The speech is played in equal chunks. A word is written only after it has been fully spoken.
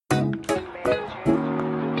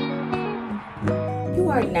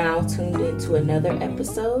are now tuned into another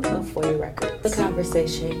episode of For Your Records, the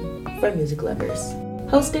conversation for music lovers.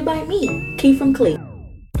 Hosted by me, Key from Clee.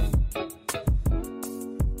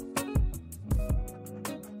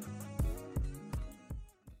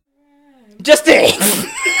 Justine!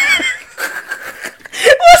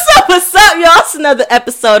 What's up, y'all? It's another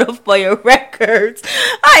episode of For Your Records.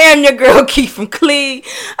 I am your girl, Key from Clee.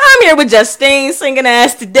 I'm here with Justine, singing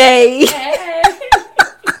ass today. Hey.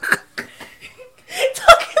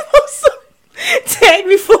 Talking about some Take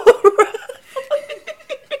Me For a Ride.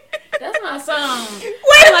 That's my song. Wait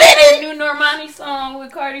a I like that minute. new Normani song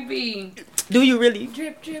with Cardi B. Do you really?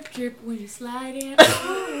 Drip, drip, drip when you slide in.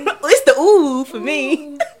 It's the ooh for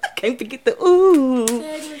me. Can't forget the ooh.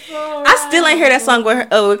 I still ain't heard that song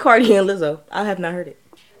with Cardi and Lizzo. I have not heard it.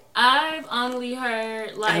 I've only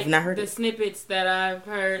heard I have not heard the it. snippets that I've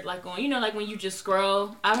heard like on like when you just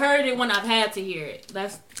scroll. I've heard it when I've had to hear it.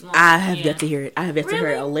 That's long, I have yeah. yet to hear it. I have yet to hear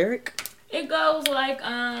Really? a lyric. It goes like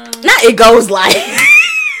Not it goes like.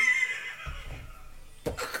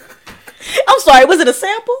 I'm sorry. Was it a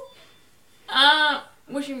sample?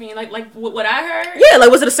 what you mean? Like what I heard? Yeah.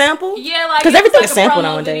 Like was it a sample? Yeah, like Because it was everything like is a sample promo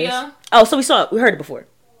nowadays. video. Oh, so we heard it before.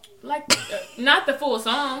 Like not the full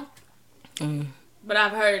song, but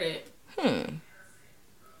I've heard it.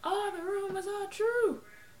 All the rumors are true,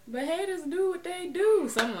 but haters do what they do.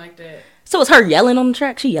 Something like that. So it's her yelling on the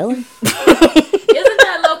track. She yelling. Isn't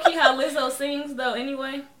that low key how Lizzo sings though?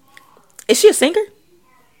 Anyway, Is she a singer?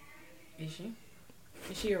 is she?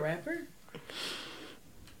 Is she a rapper?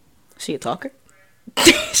 She a talker?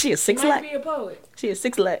 She a She six might lack. be a poet. She a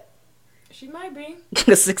six lack. She might be.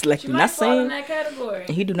 A six lack She do might not fall in sing. that category.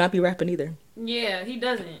 And he do not be rapping either. Yeah, he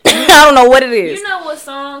doesn't. I don't know what it is. You know what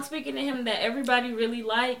song, speaking to him, that everybody really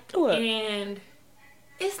liked? What? And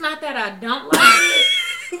it's not that I don't like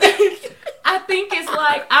it. I think it's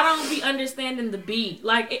like I don't be understanding the beat.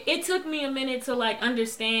 Like, it took me a minute to, like,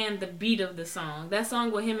 understand the beat of the song. That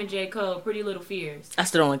song with him and J. Cole, Pretty Little Fears. I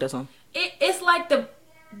still don't like that song. It's like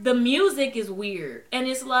the music is weird. And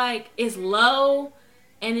it's like, it's low.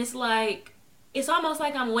 And it's like, it's almost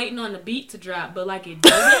like I'm waiting on the beat to drop, but like it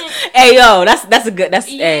doesn't. Hey yo, that's a good. That's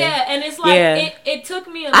Yeah, hey. and it's like Yeah. it took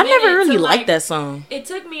me a I minute. never really to, liked like, that song. It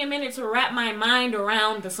took me a minute to wrap my mind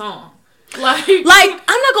around the song. Like Like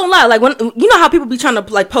I'm not gonna lie. Like when you know how people be trying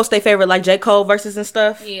to like post their favorite like J. Cole verses and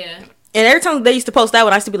stuff. yeah. And every time they used to post that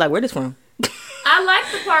one, I used to be like, "Where this from?" I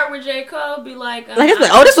like the part where J. Cole be like, Like, it's like,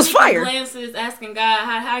 oh, this was fire. Glances asking God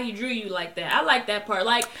how he drew you like that. I like that part.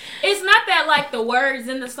 Like, it's not that like the words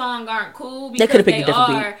in the song aren't cool because could've picked a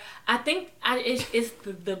different beat. I think it's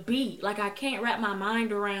the beat. Like, I can't wrap my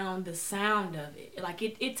mind around the sound of it. Like,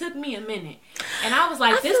 it took me a minute, and I was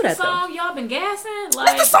like, I this feel the that, song y'all been gassing.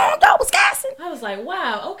 Like, That's the song y'all was gassing. I was like,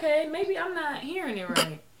 wow, okay, maybe I'm not hearing it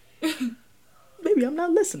right. Maybe I'm not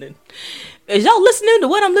listening. Is y'all listening to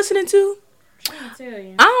what I'm listening to? I'm trying to tell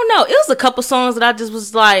you. I don't know. It was a couple songs that I just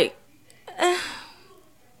was like,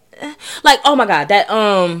 like oh my god, that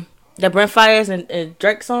Brent Fires and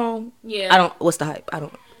Drake song. Yeah. I don't. What's the hype? I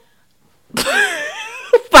don't.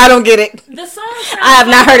 I don't get it. The song sounds I have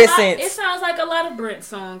not like heard a it lot- since. It sounds like a lot of Brent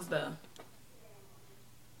songs, though.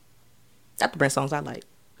 That's the Brent songs I like.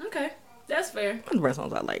 Okay, that's fair. That's the Brent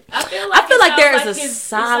songs I like. I feel I feel like there is a It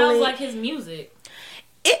solid. sounds like his music.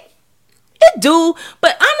 It do,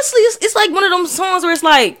 but honestly, it's like one of them songs where it's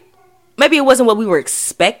like maybe it wasn't what we were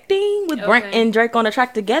expecting with Brent Okay. and Drake on the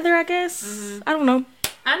track together. I guess I don't know.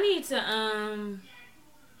 I need to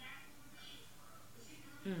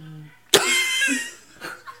You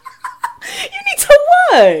need to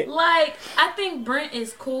what? like. I think Brent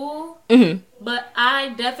is cool, Mm-hmm. but I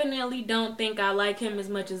definitely don't think I like him as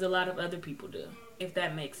much as a lot of other people do. If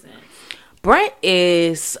that makes sense. Brent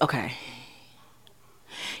is okay.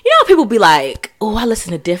 You know how people be like, "Oh, I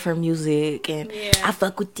listen to different music and Yeah. I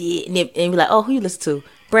fuck with it," and be like, "Oh, who you listen to?"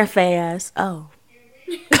 Brent Fayez. Oh,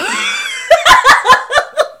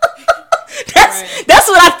 that's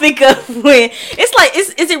what I think of when it's like,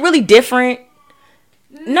 is it really different?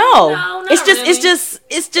 No, not it's just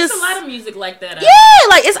really. There's a lot of music like that. yeah,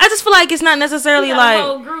 like I just feel like it's not necessarily You got like a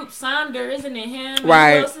whole group, Sonder, isn't it him?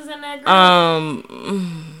 Right. Who else is in that group?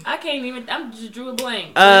 I can't even. I'm just drew a blank.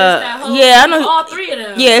 It's that whole yeah, I group, know. all three of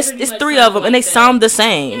them. Yeah, it's pretty much three of them, and they like that. sound the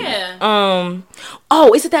same. Yeah.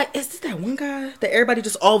 Oh, is it that one guy that everybody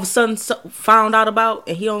just all of a sudden found out about,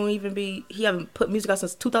 and he haven't put music out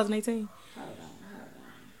since 2018.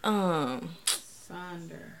 Sonder.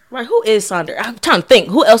 Right, who is Sonder? I'm trying to think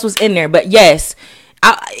who else was in there, but yes,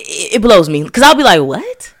 it blows me because I'll be like,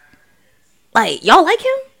 what? Like, y'all like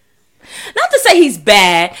him? Not to say he's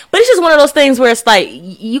bad, but it's just one of those things where it's like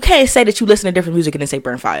you can't say that you listen to different music and then say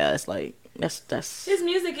Brent Fayez. Like, That's his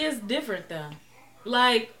music is different though.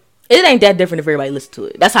 Like it ain't that different if everybody listens to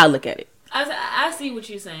it. That's how I look at it. I see what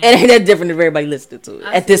you're saying. It ain't that different if everybody listens to it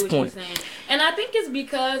at this point. And I think it's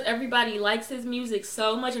because everybody likes his music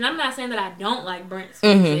so much. And I'm not saying that I don't like Brent's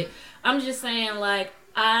music. I'm just saying like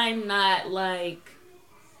I'm not like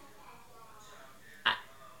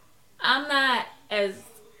I'm not as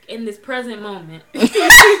in this present moment. in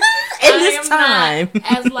this time,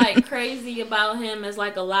 not as like crazy about him as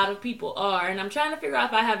like a lot of people are. And I'm trying to figure out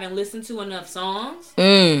if I haven't listened to enough songs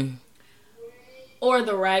or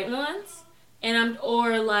the right ones. And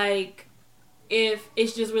or like if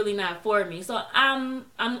it's just really not for me, so I'm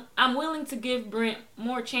willing to give Brent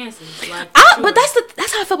more chances. Like, but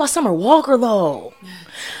that's how I feel about Summer Walker though.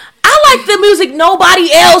 I like the music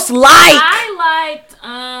nobody else liked. I liked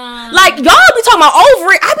like y'all be talking about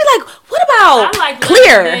Over It. I be like, what about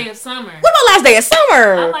Clear? Last Day of Summer. What about Last Day of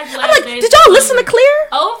Summer? I like did y'all listen to Clear?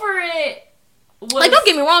 Over It was, like, don't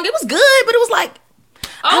get me wrong, it was good, but it was like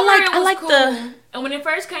I like cool. the. And when it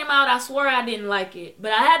first came out, I swore I didn't like it.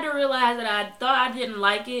 But I had to realize that I thought I didn't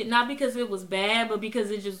like it, not because it was bad, but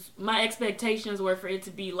because it just, my expectations were for it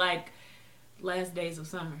to be like Last Days of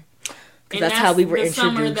Summer. And that's how we were introduced. The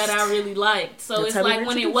summer introduced. that I really liked. So it's like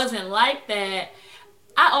when it wasn't like that,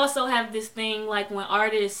 I also have this thing like when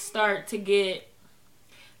artists start to get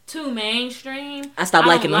too mainstream, I stopped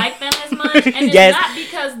liking them. I don't like them as much, and it's not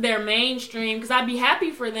because they're mainstream. Because I'd be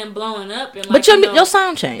happy for them blowing up, and like, but your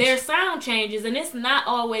sound change. Their sound changes, and it's not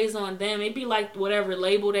always on them. It'd be like whatever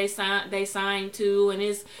label they sign to, and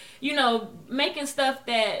it's making stuff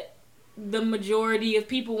that the majority of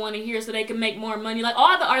people want to hear, so they can make more money. Like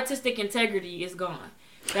all the artistic integrity is gone.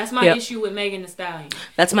 That's my issue with Megan Thee Stallion.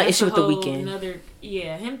 That's my issue with The Weeknd.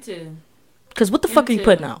 Him too. Because what the fuck are you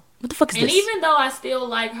putting out? What the fuck is this? And even though I still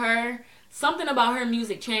like her, something about her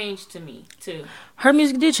music changed to me, too. Her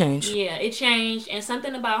music did change. Yeah, it changed. And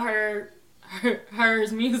something about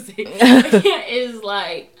hers music is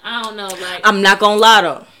like, I don't know. Like, I'm not going to lie,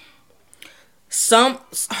 though.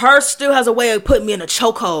 Her still has a way of putting me in a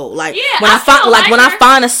chokehold. Like when I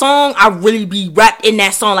find a song, I really be wrapped in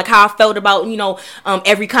that song. Like how I felt about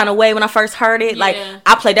Every Kind of Way when I first heard it. Yeah. Like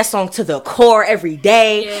I play that song to the core every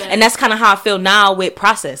day, and that's kind of how I feel now with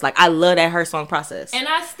Process. Like I love that her song Process, and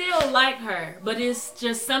I still like her, but it's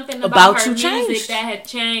just something about her music that had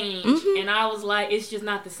changed, and I was like, it's just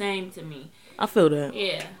not the same to me. I feel that.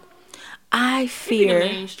 Yeah. I fear it be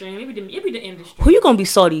the mainstream. It be the industry. Who you gonna be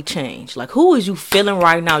salty change? Like who is you feeling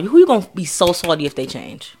right now? Who you gonna be so salty if they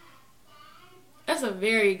change? That's a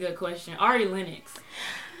very good question. Ari Lennox.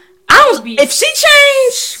 If she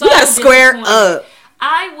changed, we gotta square up.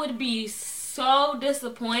 I would be so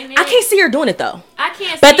disappointed. I can't see her doing it though. I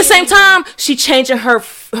can't. But at the same time, she changing her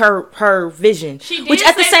vision. She did. Which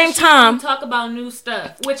at the same time, talk about new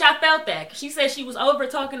stuff. Which I felt that she said she was over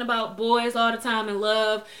talking about boys all the time and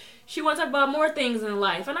love. She want to talk about more things in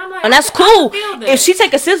life, and I'm like, and that's cool. If she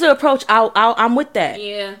take a scissor approach, I'm with that.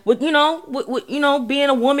 Yeah. With being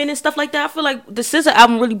a woman and stuff like that, I feel like the Scissor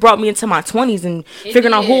album really brought me into my 20s and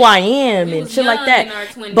figuring out who I am and shit like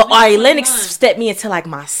that. But Ari Lennox stepped me into like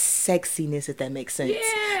my sexiness, if that makes sense.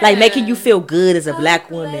 Yeah. Like making you feel good as a black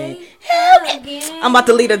woman. I'm about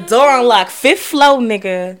to leave the door unlocked. 5th floor,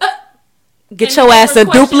 nigga. Get your ass a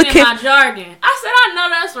duplicate. My jargon. I said, I know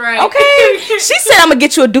that's right. Okay. She said, I'm going to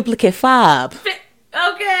get you a duplicate 5.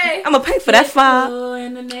 Okay. I'm going to pay for that 5.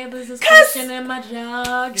 And the neighbors is questioning my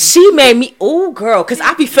jargon. She made me, girl, because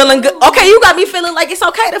I be feeling good. Okay, you got me feeling like it's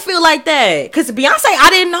okay to feel like that. Because Beyonce, I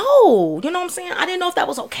didn't know. You know what I'm saying? I didn't know if that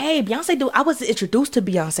was okay. I wasn't introduced to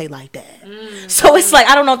Beyonce like that. So it's like,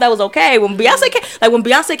 I don't know if that was okay. When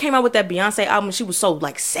Beyonce came out with that Beyonce album, she was so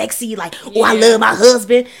like sexy, like, I love my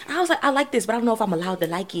husband. I was like, I like this, but I don't know if I'm allowed to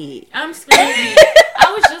like it. I'm scared.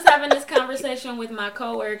 I was just having this conversation with my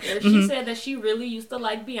coworker. She said that she really used to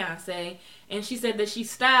like Beyonce, and she said that she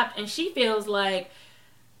stopped, and she feels like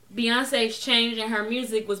Beyonce's change in her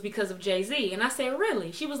music was because of Jay-Z. And I said,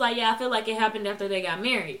 really? She was like, yeah, I feel like it happened after they got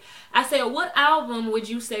married. I said, what album would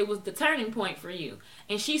you say was the turning point for you?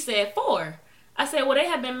 And she said 4. I said, well, they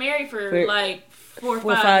had been married for like 4 or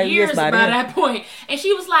 5 years by that point. And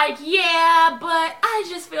she was like, yeah, but I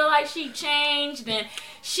just feel like she changed. And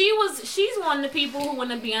she's one of the people who, when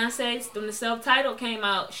the self-titled came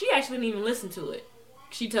out, she actually didn't even listen to it.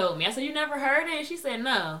 She told me. I said, you never heard it? And she said,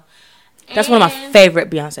 no. That's one of my favorite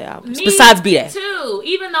Beyonce albums. Besides Be That. Too.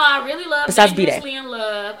 Even though I really love Dangerously in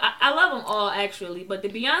Love, I love them all actually, but the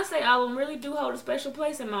Beyonce album really do hold a special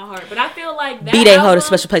place in my heart. But I feel like that B-Day hold a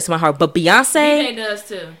special place in my heart, but Beyonce, B-Day does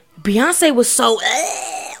too. Beyonce was so,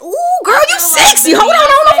 ooh, girl, you sexy. Hold on, I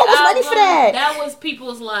don't know if I was ready for that. That was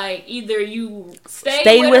people's like, either you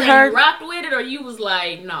stayed with her, and you rocked with it, or you was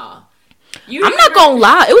like, nah. I'm not gonna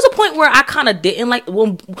lie. It was a point where I kind of didn't like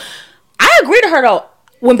when. I agree to her though.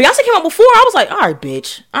 When Beyonce came out before, I was like, all right,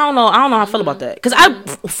 bitch. I don't know how I feel about that. Because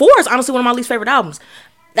 4 is honestly one of my least favorite albums.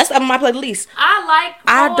 That's the album I played the least. I like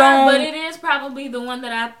 4, but it is probably the one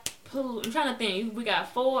that I pull. I'm trying to think. We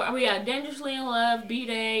got 4. We got Dangerously in Love,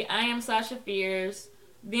 B-Day, I Am Sasha Fierce.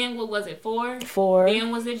 Then what was it? 4?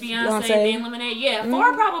 Then was it Beyonce? Then Lemonade? Yeah,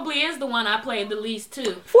 4 probably is the one I played the least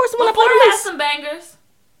too. 4 is the one I played the least. 4 had some bangers.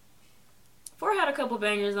 4 had a couple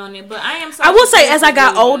bangers on it, but I will say, as I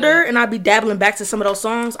got older and I'd be dabbling back to some of those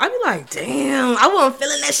songs, I'd be like, damn, I wasn't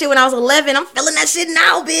feeling that shit when I was 11. I'm feeling that shit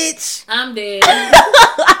now, bitch. I'm dead.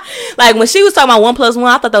 Like, when she was talking about 1+1,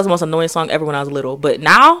 I thought that was the most annoying song ever when I was little. But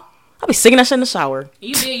now, I be singing that shit in the shower.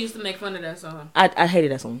 You did used to make fun of that song. I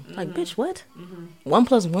hated that song. Like, bitch, what?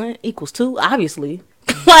 1+1 equals 2, obviously.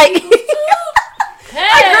 Like, hey.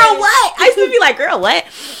 Like, girl, what? I used to be like, girl, what?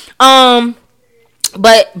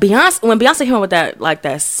 But Beyonce, when Beyonce came out with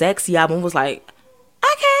that sexy album, it was like,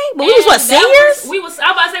 okay, but we was what, seniors? I was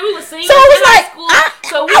about to say we was seniors. So it was like,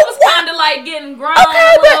 school, we was kind of like getting grown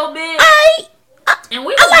a little bit. And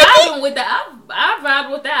we was vibing with I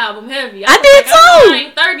vibed with the album heavy. I did too. I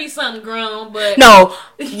ain't 30 something grown, but no,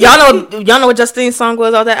 y'all know what Justine's song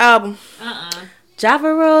was on that album?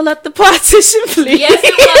 Java roll up the partition, please. Yes,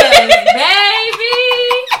 it was,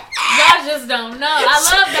 baby. Y'all just don't know. I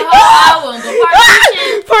love the whole album,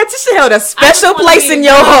 but Partition held a special place in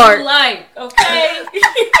your heart. Like, okay.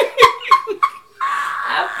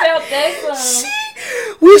 I felt that song.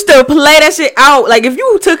 We used to play that shit out. Like, if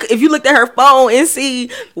you looked at her phone and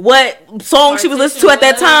see what song she was listening to at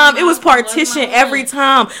that time, it was Partition every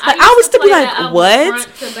time. Like, I was still be like, what?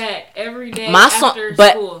 Front to back every day my song, after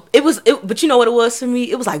but school. But you know what it was for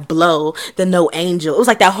me? It was like Blow, the No Angel. It was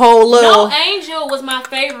like that whole little. No Angel was my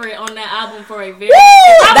favorite on that album for a very.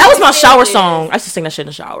 That was my shower song. I used to sing that shit in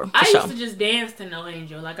the shower. I used to just dance to No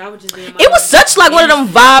Angel. Like, I would just dance. It was such like one of them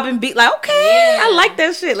vibe and beat. Like, okay, I like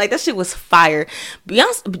that shit. Like, that shit was fire.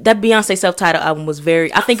 That Beyonce self-titled album was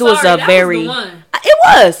very. I think it was a very. Was the one. It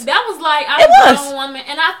was. That was like I was a woman,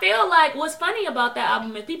 and I feel like what's funny about that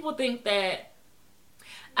album is people think that.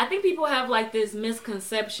 I think people have like this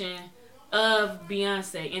misconception of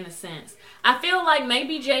Beyonce in a sense. I feel like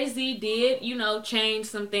maybe Jay-Z did, change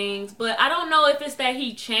some things, but I don't know if it's that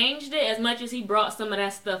he changed it as much as he brought some of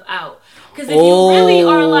that stuff out. Because if you really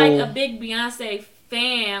are like a big Beyonce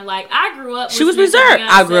fan, like I grew up. She was reserved.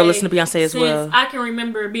 I grew up listening to Beyonce as well. I can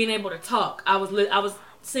remember being able to talk. I was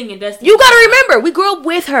singing Destiny. You gotta remember, we grew up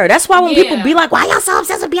with her. That's why when people be like, "Why y'all so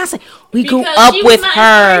obsessed with Beyonce?" We grew up with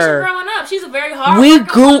her. Growing up, she's a very hard. We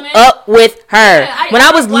grew up with her. When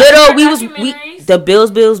I was little, the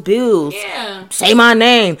Bills. Yeah. Say My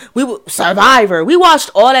Name. Survivor. We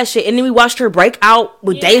watched all that shit, and then we watched her break out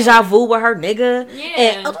with Deja Vu with her nigga. Yeah.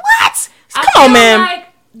 And, what? Come on, man.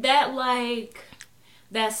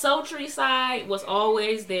 That sultry side was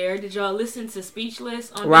always there. Did y'all listen to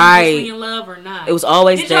Speechless on Dangerously in Love or not? It was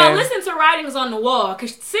always there. Did y'all listen to Writings on the Wall?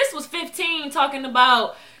 Because sis was 15 talking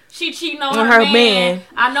about she cheating on her man.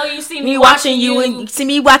 I know you see me watching you and see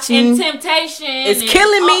me watching in Temptation. It's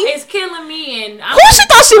killing me. It's killing me. And who she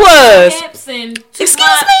thought she was? Hips and excuse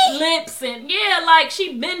me. Lips and like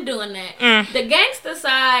she been doing that. The gangster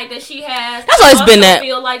side that she has. That's always been that. I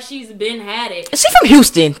feel like she's been had it. She from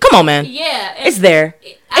Houston. Come on, man. Yeah, it's there.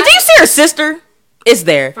 And do you see her sister? It's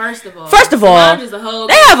there. First of all,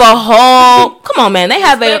 they have a whole. Come on, man. They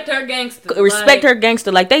have her gangster. Respect her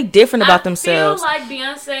gangster. Like, they different about themselves. I feel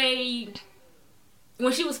like Beyonce,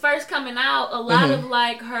 when she was first coming out, a lot of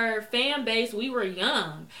like her fan base, we were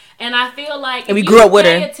young, and I feel like and we grew up with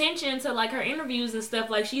her. Pay attention to like her interviews and stuff.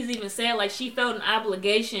 Like, she's even said like she felt an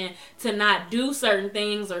obligation to not do certain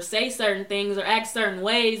things or say certain things or act certain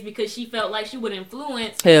ways because she felt like she would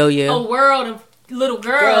influence a world of little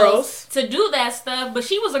girls to do that stuff, but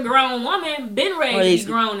she was a grown woman, been ready to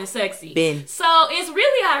be grown and sexy. So it's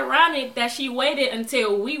really ironic that she waited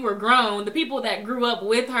until we were grown, the people that grew up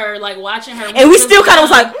with her, like watching her, and we still kind of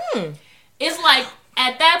was like, It's like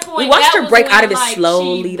at that point we watched her break out of it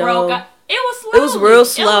slowly, though. It was real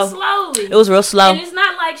slow. It was real slow. And it's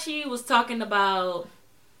not like she was talking about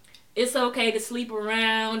it's okay to sleep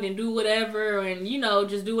around and do whatever and,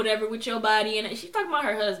 just do whatever with your body. And she's talking about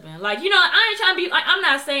her husband. Like, I ain't trying to be, like, I'm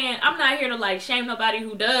not here to, like, shame nobody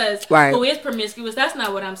who does, who is promiscuous. That's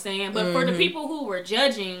not what I'm saying. But for the people who were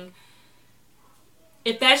judging,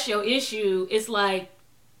 if that's your issue, it's like,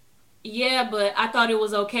 yeah, but I thought it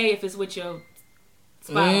was okay if it's with your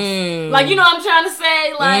spouse. Like, you know what I'm trying to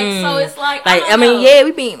say? Like, so it's like I mean, yeah,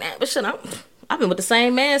 we been mad, but shit, I've been with the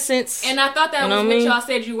same man since. And I thought that was what y'all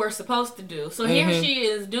said you were supposed to do. So here she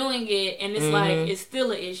is doing it, and it's like, it's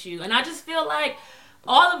still an issue. And I just feel like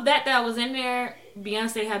all of that was in there,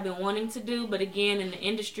 Beyonce had been wanting to do. But again, in the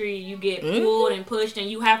industry, you get pulled and pushed, and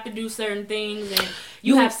you have to do certain things. And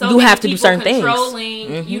you have so many people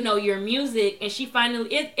controlling, you know, your music. And she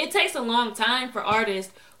finally, it takes a long time for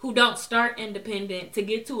artists who don't start independent to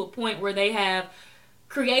get to a point where they have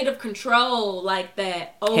creative control like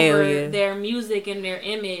that over their music and their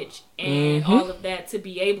image and all of that, to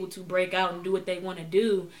be able to break out and do what they want to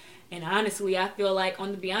do. And honestly, I feel like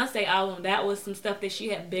on the Beyonce album, that was some stuff that she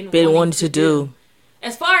had been wanting to do.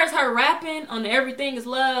 As far as her rapping on the Everything Is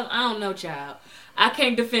Love, I don't know, child. I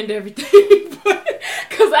can't defend everything,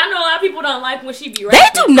 because I know a lot of people don't like when she be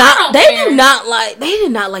rapping. They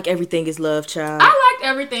did not like Everything Is Love, child. I liked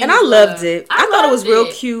Everything, and I loved it. I thought it was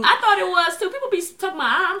real cute. I thought it was too. People be talking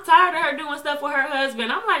about, I'm tired of her doing stuff with her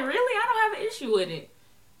husband. I'm like, really? I don't have an issue with it.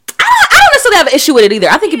 I don't necessarily have an issue with it either.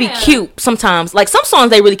 I think it'd be cute sometimes. Like some songs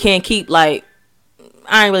they really can't keep. Like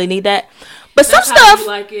I ain't really need that. But That's some stuff you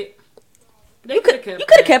like it. You could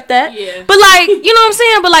have kept that. Yeah. But like, you know what I'm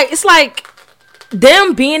saying? But like, it's like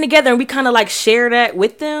them being together and we kind of like share that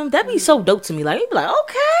with them. That'd be so dope to me. Like, you'd be like,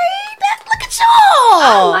 okay, look at y'all.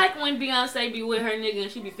 I like when Beyonce be with her nigga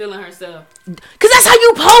and she be feeling herself. Cause that's how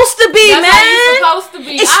you supposed to be, that's man. How you supposed to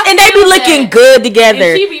be. And they be looking good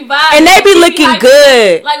together. And she be vibing. And they be looking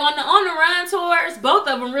good. Like on the Run tours, both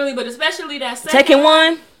of them really, but especially that second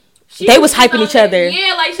one. They was hyping each other.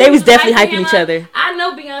 Yeah, like they was definitely hyping each other. I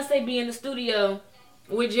know Beyonce be in the studio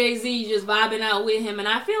with Jay-Z just vibing out with him, and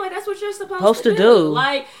I feel like that's what you're supposed to do.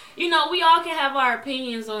 Like, you know, we all can have our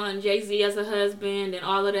opinions on Jay-Z as a husband and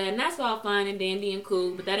all of that, and that's all fine and dandy and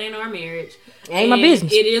cool, but that ain't our marriage. Ain't my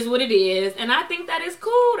business. It is what it is, and I think that is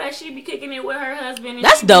cool that she be kicking it with her husband. And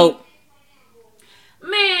that's dope.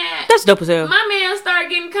 Man. That's dope as hell. My man started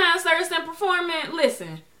getting concerts and performing.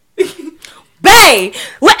 Listen. Bae,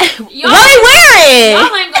 what are you wearing?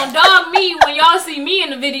 Y'all ain't gonna dog me when y'all see me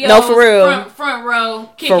in the video. No, for real. Front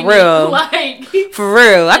row. Kicking for real. Like, for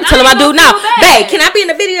real. I can tell him I do now. Bae, can I be in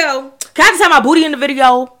the video? Can I just have my booty in the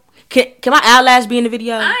video? Can my eyelash be in the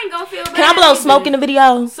video? I ain't gonna feel bad. Can I blow smoke in the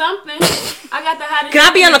video? Something. I got the hottest. Can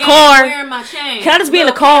I be in the car? Wearing my chain. Can I just be in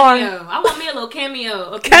the car? Cameo. I want me a little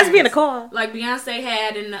cameo. Can I just be in the car? Like Beyonce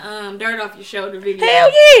had in the Dirt Off Your Shoulder video.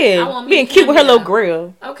 Hell yeah. I want me being cute with her little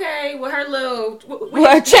grill. Okay, with her little with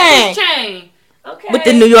her chain. Okay. With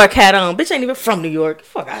the New York hat on. Bitch ain't even from New York.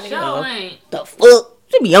 Fuck out of here. Sure ain't. The fuck?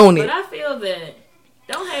 She be on it. But I feel that.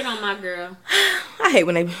 Don't hate on my girl. I hate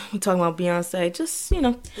when they be talking about Beyonce. Just, you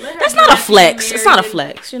know, that's not a flex. It's not a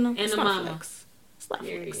flex, you know. And it's not a mama. flex. It's not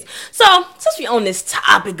a flex. So, since we on this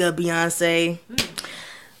topic of Beyonce,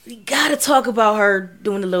 we gotta talk about her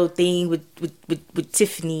doing a little thing with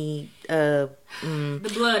Tiffany. The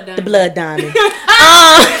blood diamond. The blood diamond.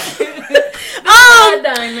 Blood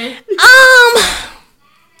diamond.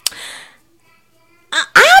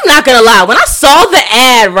 I'm not gonna lie. When I saw the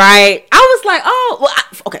ad, right, I was like, "Oh, well."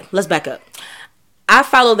 Okay, let's back up. I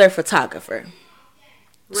follow their photographer.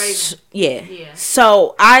 Raven. Yeah.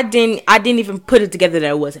 So I didn't even put it together that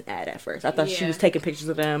it was an ad at first. I thought she was taking pictures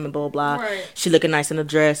of them and blah blah. Right. She looking nice in the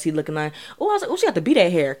dress. He looking nice. Oh, I was like, oh, she got the B-Day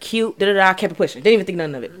hair. Cute. Da da da. I kept it pushing. Didn't even think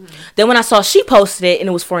none of it. Then when I saw she posted it and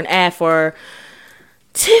it was for an ad for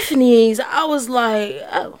Tiffany's, I was like,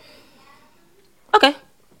 oh, okay.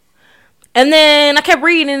 And then I kept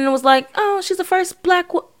reading and it was like, oh, she's the first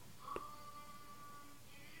black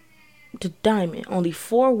the diamond. Only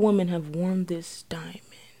 4 women have worn this diamond.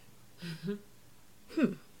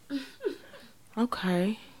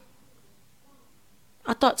 Okay.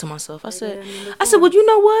 I thought to myself, I said, well, you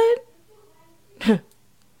know what?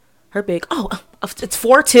 Her big, it's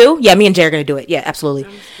 4 too? Yeah, me and Jay are going to do it. Yeah,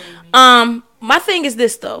 absolutely. My thing is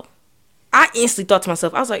this, though. I instantly thought to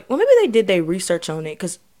myself, I was like, well, maybe they did their research on it.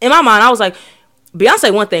 Because in my mind, I was like,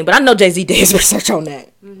 Beyonce one thing, but I know Jay-Z did his research on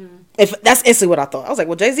that. If that's instantly what I thought. I was like,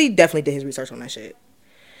 well, Jay-Z definitely did his research on that shit.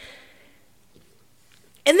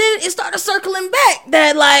 And then it started circling back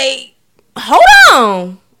that, like, hold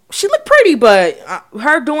on. She looked pretty, but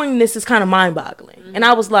her doing this is kind of mind-boggling. And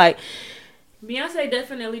I was like, Beyonce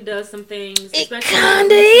definitely does some things. It kind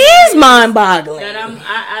of is mind-boggling. That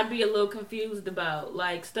I'd be a little confused about,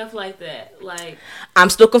 like stuff like that. Like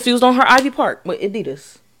I'm still confused on her Ivy Park with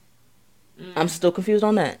Adidas. I'm still confused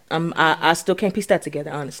on that. I still can't piece that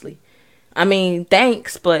together, honestly. I mean,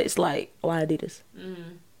 thanks, but it's like, why Adidas?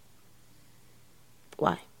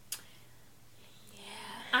 Why?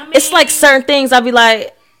 it's like certain things I'll be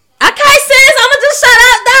like, okay, sis, I'ma just shut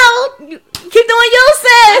up though. You keep doing you,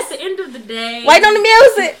 sis. At the end of the day, waiting on the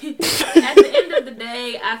music. At the end of the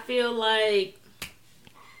day, I feel like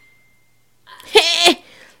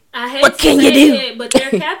I hate what to can say you do? it, but they're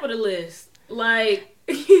capitalists. Like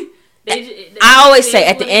I always say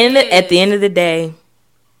at the end of the day,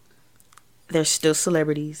 they're still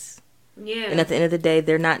celebrities. Yeah. And at the end of the day,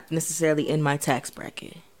 they're not necessarily in my tax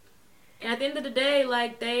bracket. And at the end of the day,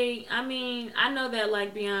 like I know that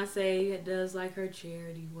like Beyonce does like her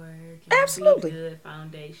charity work and Absolutely. Be Good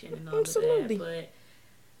Foundation and all Absolutely. of that,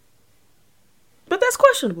 but that's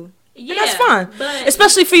questionable. yeah, and that's fine. But,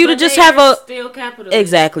 especially for you to just they have are a still capitalist.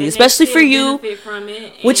 exactly, and especially they for still you, benefit from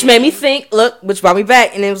it, which made me think. Look, which brought me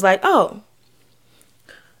back, and it was like, oh,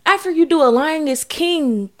 after you do a Lion is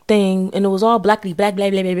King thing, and it was all blackly black, blah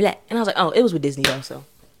blah blah blah, and I was like, oh, it was with Disney also.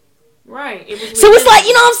 Right. It was with So it's Disney. like,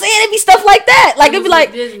 you know what I'm saying? It'd be stuff like that. Like it'd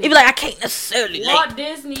was be like I can't necessarily Walt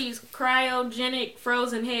Disney's cryogenic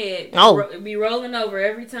frozen head. Be rolling over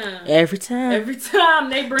every time. Every time. Every time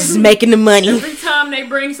they bring Just making the money. Every time they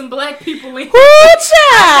bring some black people in. Woo,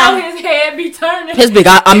 How child. his head be turning. His big.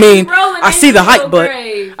 I mean, rolling I see the into hype, your but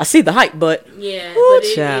grave. I see the hype, but yeah, Woo, but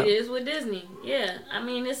child. it is with Disney. Yeah, I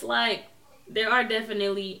mean, it's like there are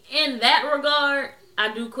definitely in that regard.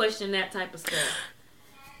 I do question that type of stuff.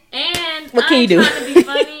 And what can you do? Trying to be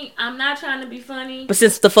funny. I'm not trying to be funny. But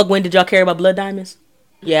since the fuck when did y'all care about blood diamonds?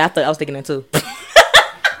 Yeah, I was thinking that too.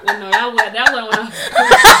 Well, no, that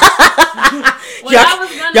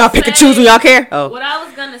wasn't y'all pick and choose when y'all care. Oh, what I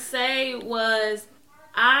was gonna say was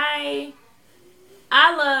I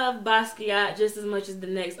love Basquiat just as much as the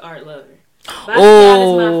next art lover. Basquiat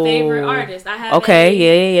is my favorite artist. I have I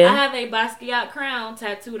have a Basquiat crown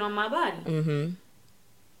tattooed on my body. Mm-hmm.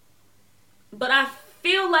 But I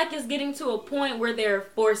feel like it's getting to a point where they're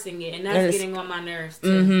forcing it, and that's getting on my nerves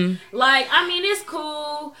too. Mm-hmm. Like, I mean, it's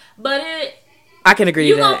cool, but I can agree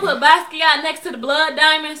with that. You gonna put Basquiat next to the blood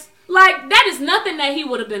diamonds? Like, that is nothing that he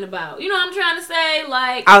would have been about. You know what I'm trying to say?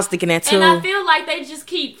 Like, I was thinking that too. And I feel like they just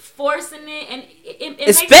keep forcing it, and it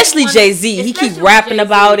especially Jay-Z. He keep rapping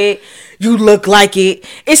about it. You look like it.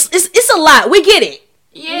 It's a lot. We get it.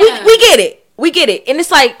 Yeah, we get it. We get it. And it's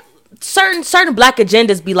like certain black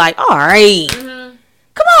agendas be like, all right. Mm-hmm.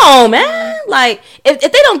 Come on, man. Like, if they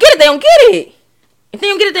don't get it, they don't get it. If they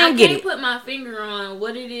don't get it, they don't get it. I can't put my finger on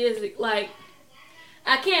what it is. Like,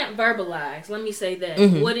 I can't verbalize. Let me say that.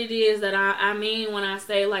 Mm-hmm. What it is that I mean when I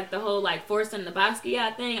say, like, the whole, like, forcing the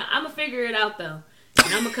Basquiat thing. I'm going to figure it out, though.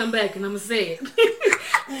 And I'm going to come back and I'm going to say it.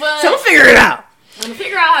 But so figure it out. I'm going to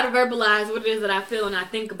figure out how to verbalize what it is that I feel and I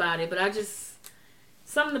think about it. But I just...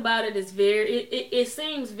 Something about it is very... It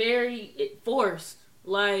seems very forced.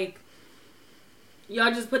 Like...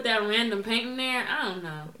 Y'all just put that random painting there? I don't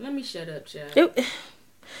know. Let me shut up, child.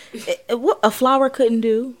 What a flower couldn't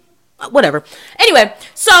do. Whatever. Anyway,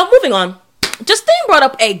 so moving on. Justine brought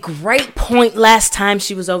up a great point last time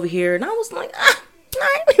she was over here, and I was like, all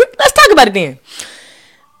right, let's talk about it then.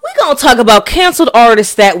 We're going to talk about canceled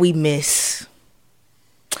artists that we miss.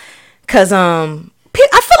 Because I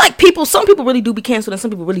feel like some people really do be canceled and some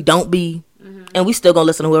people really don't be. Mm-hmm. And we still going to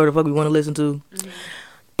listen to whoever the fuck we want to listen to. Mm-hmm.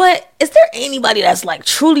 But is there anybody that's like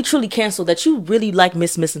truly canceled that you really like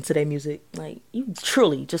missing to their music? Like you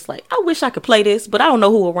truly just like, I wish I could play this, but I don't know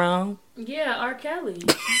who around. Yeah, R. Kelly.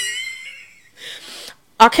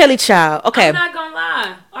 R. Kelly child. Okay. I'm not gonna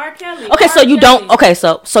lie. R. Kelly. Okay, R. so you Kelly. don't okay,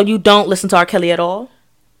 so you don't listen to R. Kelly at all?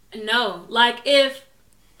 No. Like if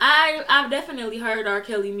I've definitely heard R.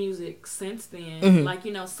 Kelly music since then. Mm-hmm. Like,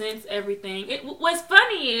 you know, since everything. What's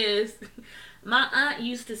funny is my aunt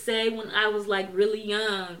used to say when I was, like, really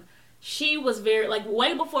young, she was very, like,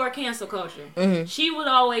 way before cancel culture. Mm-hmm. She would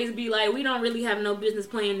always be like, we don't really have no business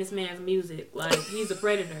playing this man's music. Like, he's a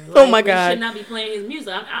predator. Like, oh, my God. We should not be playing his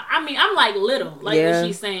music. I mean, I'm, like, little, like, when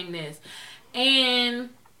she's saying this. And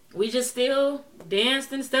we just still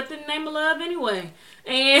danced and stepped in the name of love anyway.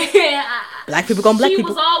 And black people gonna black she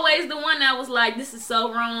people. She was always the one that was like, this is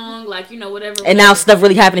so wrong. Like, you know, whatever. And now stuff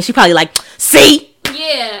really happening. She probably like, see?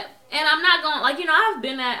 Yeah. And I'm not going, like, you know,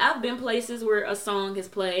 I've been places where a song has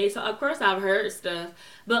played. So, of course, I've heard stuff.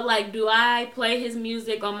 But, like, do I play his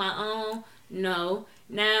music on my own? No.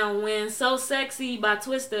 Now, when So Sexy by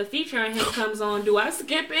Twista featuring him comes on, do I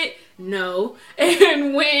skip it? No.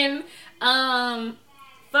 And when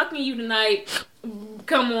Fucking You Tonight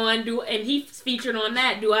come on, and he's featured on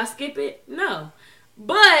that, do I skip it? No.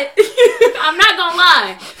 But, I'm not going to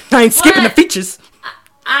lie. I ain't skipping the features.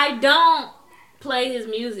 I don't play his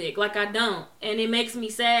music. Like, I don't. And it makes me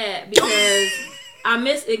sad because I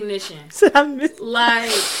miss Ignition. I miss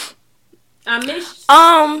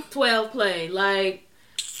 12 Play. Like,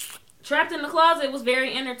 Trapped in the Closet was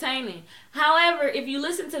very entertaining. However, if you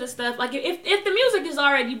listen to the stuff, like if the music is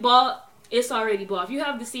already bought, it's already bought. If you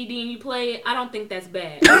have the CD and you play it, I don't think that's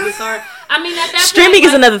bad. I mean, at that streaming point,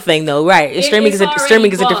 is another thing, though, right? Streaming is a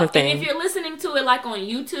different thing. And if you're listening to it like on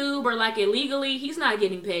YouTube or like illegally, he's not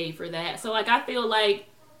getting paid for that. So like, I feel like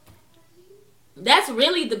that's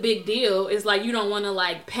really the big deal. Is like you don't want to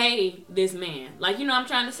like pay this man. Like, you know what I'm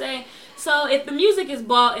trying to say? So if the music is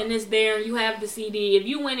bought and it's there, you have the CD. If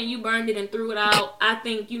you went and you burned it and threw it out, I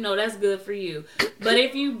think, you know, that's good for you. But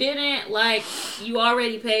if you didn't, like, you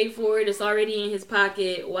already paid for it. It's already in his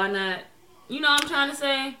pocket. Why not? You know what I'm trying to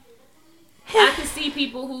say? I can see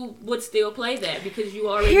people who would still play that because you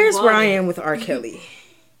already Here's bought where I it. am with R. Kelly.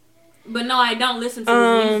 But no, I don't listen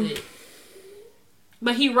to his music.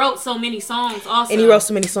 But he wrote so many songs also. And he wrote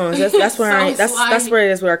so many songs. That's where that's where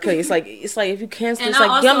it is with R. Kelly. It's like if you cancel, it's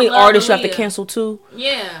like you know how many artists you have to cancel too.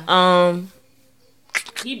 Yeah.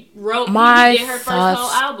 He did her first whole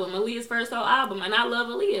album, Aaliyah's first whole album, and I love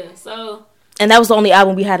Aaliyah. So. And that was the only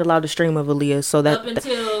album we had allowed to stream of Aaliyah. So that up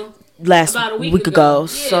until last about a week ago.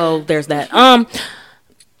 Yeah. So there's that.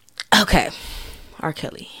 Okay, R.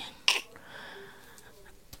 Kelly.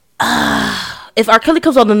 If R. Kelly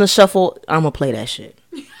comes on in the shuffle, I'm gonna play that shit.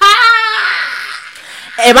 Am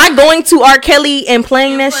I going to R. Kelly and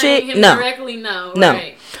playing that shit? Him No. Directly, no. No.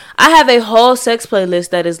 Right. I have a whole sex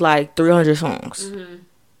playlist that is like 300 songs. Mm-hmm.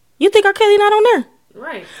 You think R. Kelly not on there?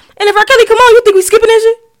 Right. And if R. Kelly come on, you think we skipping that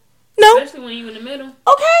shit? No. Especially when you in the middle.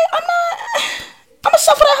 Okay, I'm gonna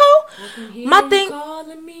shuffle that hoe. My thing.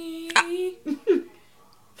 Calling me.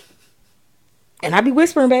 And I be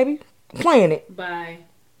whispering, baby, playing it. Bye.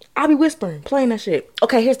 I be whispering, playing that shit.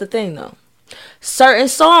 Okay, here's the thing though. Certain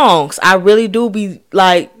songs, I really do be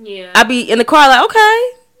like, I be in the car like,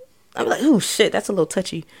 okay. I'm like, ooh, shit, that's a little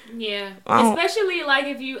touchy. Yeah, especially like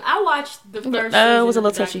if I watched the first season it was a little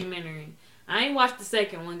of the touchy. documentary. I ain't watched the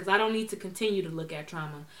second one because I don't need to continue to look at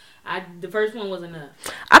trauma. The first one was enough.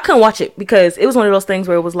 I couldn't watch it because it was one of those things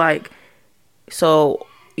where it was like, so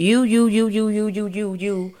you,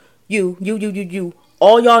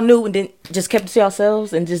 all y'all knew and then just kept it to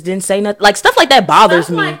yourselves and just didn't say nothing. Like, stuff like that bothers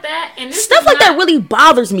me. Like that, and stuff like that really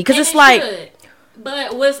bothers me because it's like. Should.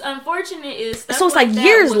 But what's unfortunate is stuff so it's like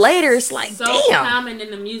years later. It's like so damn. common in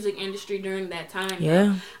the music industry during that time.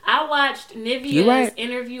 Yeah, I watched Nivea's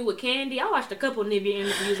interview with Candy. I watched a couple Nivea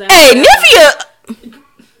interviews. Hey, Nivea.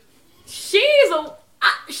 She's a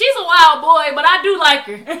wild boy, but I do like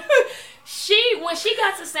her. When she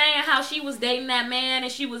got to saying how she was dating that man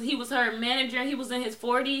and he was her manager and he was in his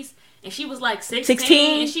 40s and she was like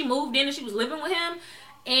 16 and she moved in and she was living with him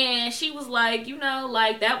and she was like, you know,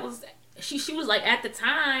 like that was she was like at the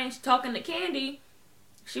time talking to Candy,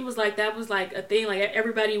 she was like that was like a thing like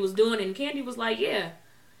everybody was doing it and Candy was like, yeah.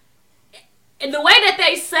 And the way that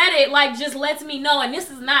they said it like just lets me know, and this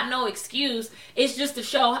is not no excuse, it's just to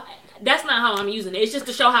show. That's not how I'm using it. It's just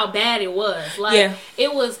to show how bad it was. Like,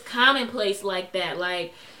 it was commonplace like that.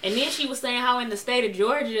 Like, and then she was saying how in the state of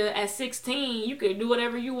Georgia at 16, you could do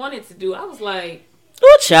whatever you wanted to do. I was like,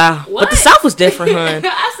 oh, child. What? But the South was different, hun.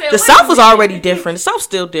 I said, the South was already different. The South's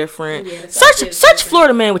still different. Yeah, search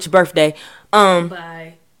Florida Man with your birthday.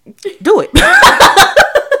 Bye. Do it.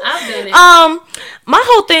 I've done it. My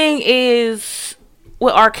whole thing is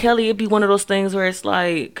with R. Kelly, it'd be one of those things where it's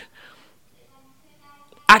like,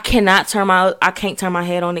 I can't turn my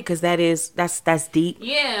head on it because that's deep.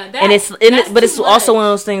 Yeah, and it's also one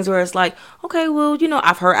of those things where it's like, okay, well, you know,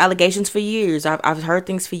 I've heard allegations for years. I've heard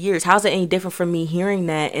things for years. How's it any different from me hearing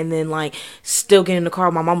that and then like still getting in the car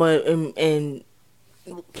with my mama and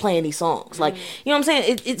playing these songs? Like, you know what I'm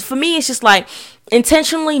saying? It for me, it's just like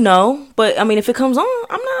intentionally no, but I mean, if it comes on,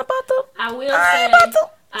 I'm not about to. I will say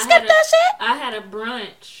skip that shit. I had a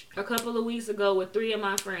brunch a couple of weeks ago with 3 of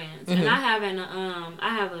my friends, and I have an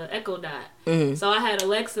Echo Dot, so I had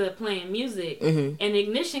Alexa playing music, and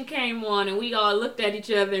Ignition came on, and we all looked at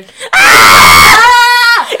each other.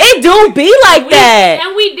 It do be like that,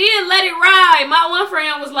 and we did let it ride. My one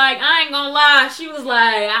friend was like, "I ain't gonna lie," she was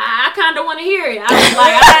like, "I kind of want to hear it." I was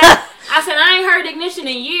like, I said, "I ain't heard Ignition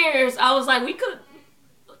in years." I was like, "We could."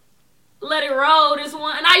 Let it roll this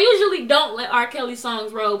one, and I usually don't let R. Kelly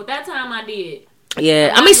songs roll, but that time I did.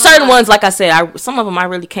 Yeah, I mean certain ones, like I said, some of them I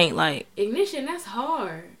really can't like. Ignition, that's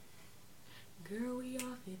hard. Girl, we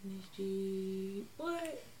off in this Jeep.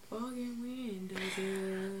 What? Fogging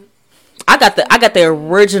windows up. I got the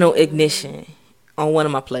original Ignition on one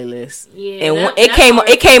of my playlists. Yeah, and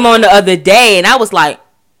it came on the other day, and I was like,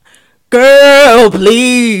 girl,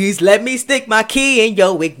 please let me stick my key in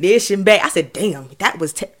your ignition bag. I said, damn, that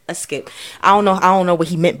was a skip. I don't know what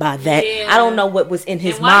he meant by that. Yeah. I don't know what was in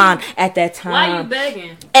his mind at that time. Why you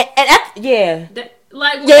begging? Yeah.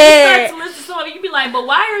 Like, when you start to listen to something, you be like, but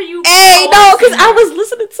why are you... Hey, no, because I was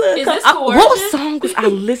listening to... Is this coercion? What song was I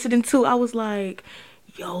listening to? I was like,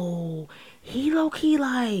 yo, he low-key,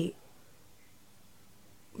 like,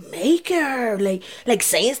 make her, like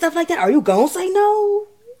saying stuff like that. Are you gonna say no?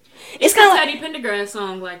 It's kind of Teddy Pendergrass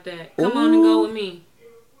song like that. Come on and go with me.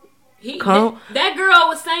 That girl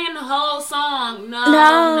was saying the whole song.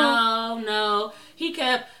 No. He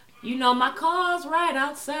kept... You know, my car's right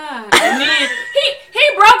outside. And then he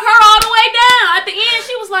broke her all the way down. At the end,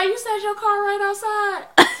 she was like, you said your car right outside?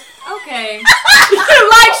 Okay.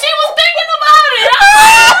 Like, she was thinking about it. I was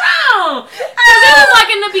like, no. Because it was like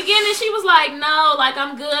in the beginning, she was like, no, like,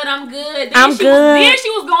 I'm good. Then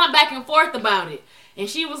she was going back and forth about it. And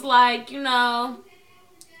she was like, you know...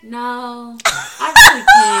 No, I really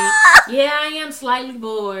can't. Yeah, I am slightly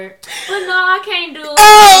bored. But no, I can't do it.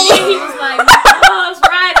 And then he was like, my car's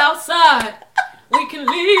right outside. We can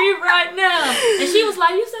leave right now. And she was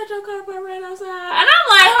like, you said your car right outside. And I'm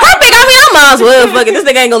like, I might as well. Fuck it. This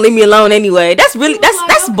nigga ain't gonna leave me alone anyway. That's really,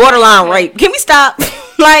 that's borderline rape. Can we stop?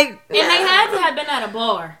 Like. And they had to have been at a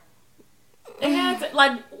bar. They had to,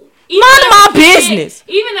 like. Mind my business.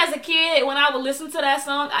 Even as a kid, when I would listen to that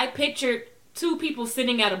song, I pictured two people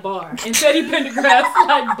sitting at a bar and Teddy Pendergrass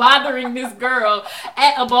like bothering this girl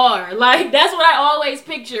at a bar. Like, that's what I always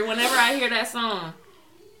picture whenever I hear that song.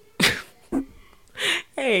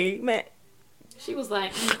 Hey, man. She was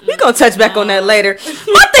like, we gonna touch back on that later.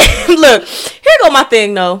 My thing, look, here go my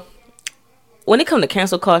thing though. When it come to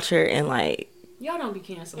cancel culture and like, y'all don't be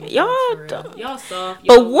canceling. Y'all don't. Y'all soft.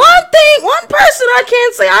 But one person I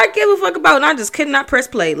can't say I give a fuck about, and I just could not press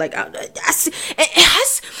play. Like,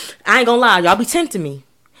 I ain't gonna lie, y'all be tempting me.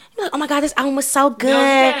 You're like, oh my god, this album was so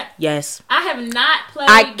good. Yes. I have not played.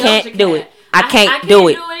 I can't do it. I can't do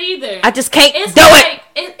it either. I just can't do it.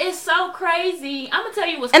 It's so crazy. I'm gonna tell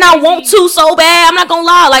you what's and crazy. I want to so bad. I'm not gonna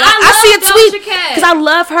lie. Like I see a tweet because I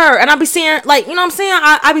love her, and I be seeing like, you know what I'm saying.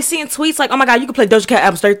 I be seeing tweets like, oh my god, you can play Doja Cat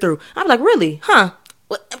album straight through. I'm like, really? Huh?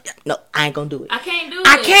 No, I ain't gonna do it. I can't do it.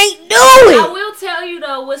 I will tell you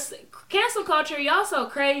though, what's cancel culture? Y'all so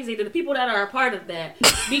crazy to the people that are a part of that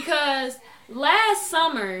because last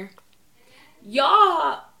summer,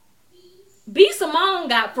 y'all. B. Simone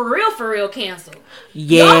got for real canceled.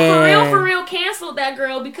 Yeah. Y'all for real canceled that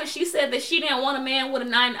girl because she said that she didn't want a man with a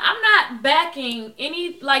 9. I'm not backing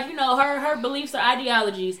any, like, you know, her beliefs or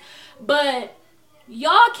ideologies. But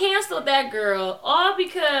y'all canceled that girl all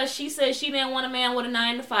because she said she didn't want a man with a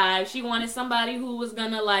 9 to 5. She wanted somebody who was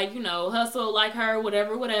gonna, like, you know, hustle like her,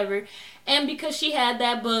 whatever. And because she had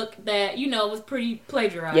that book that, you know, was pretty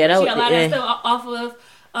plagiarized. Yeah, she got a lot of that stuff off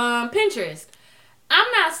of Pinterest. I'm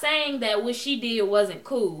not saying that what she did wasn't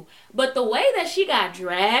cool, but the way that she got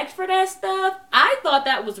dragged for that stuff, I thought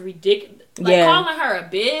that was ridiculous. Like, calling her a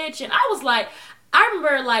bitch, and I was like, I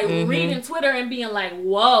remember, like, reading Twitter and being like,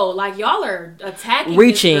 whoa, like, y'all are attacking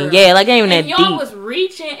reaching, this girl. yeah, like, ain't even that deep. Y'all was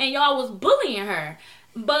reaching, and y'all was bullying her.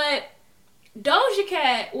 But Doja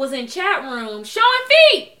Cat was in chat room showing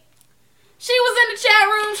feet. She was in the chat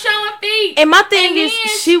room showing feet. And my thing is,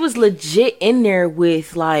 she was legit in there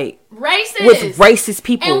with, like, racist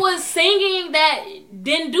people. And was singing that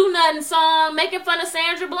Didn't Do Nothing song, making fun of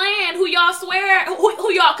Sandra Bland, who y'all swear,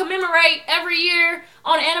 who y'all commemorate every year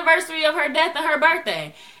on the anniversary of her death and her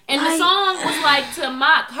birthday. And the song was, like, to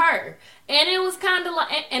mock her. And it was kind of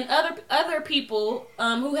like, and other people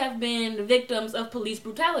who have been victims of police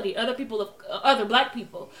brutality, other black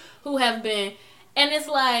people who have been, and it's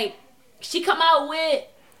like, she come out with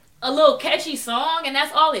a little catchy song, and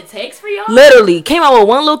that's all it takes for y'all. Literally came out with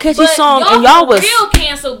one little catchy song, and y'all was real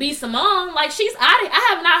canceled B. Simone. Like, she's out.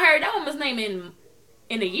 I have not heard that woman's name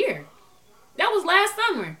in a year. That was last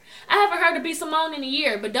summer. I haven't heard of B. Simone in a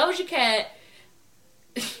year, but Doja Cat.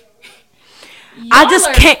 I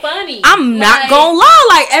just can't. Funny. I'm not gonna lie.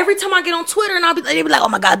 Like, every time I get on Twitter, and they be like, "Oh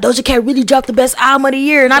my god, Doja Cat really dropped the best album of the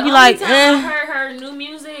year," and I be like, "The only time I heard her new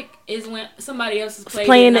music is when somebody else is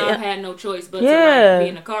playing it, and I had no choice but to like, be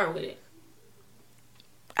in the car with it."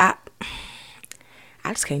 I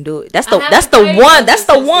just can't do it. That's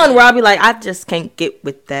the one where I'll be like, I just can't get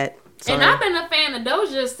with that. Sorry. And I've been a fan of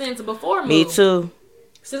Doja since before Move. Me too.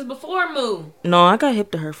 Since before Move. No, I got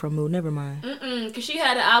hip to her from Move. Never mind. Because she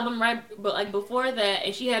had an album but like before that,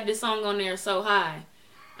 and she had this song on there, So High.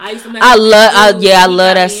 I used to. I love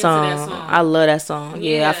that song. I love that song.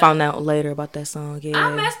 Yeah, I found out later about that song. Yeah,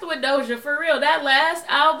 I messed with Doja for real. That last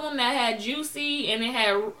album that had Juicy and it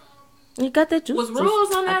had You got that juice. Was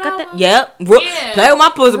Rules on that album? Yep. Yeah. Play with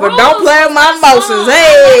my pussy, but Rules don't play with my was my emotions. song.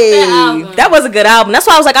 Hey, I like that album. that was a good album. That's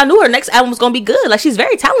why I was like, I knew her next album was gonna be good. Like, she's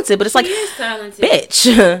very talented, but it's like, She is talented.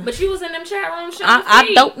 bitch. But she was in them chat rooms.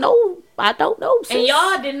 I don't know. I don't know. Sis. And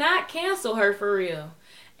y'all did not cancel her for real.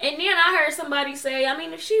 And then I heard somebody say, I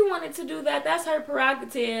mean, if she wanted to do that, that's her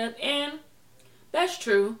prerogative. And that's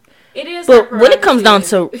true. It is her But prerogative. when it comes down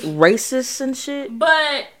to racists and shit,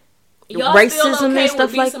 But y'all racism still and okay stuff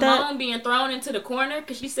with B. like Simone that? being thrown into the corner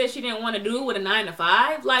because she said she didn't want to do it with a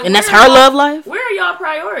 9-to-5? Like, and that's where are her y'all- love life. Where are y'all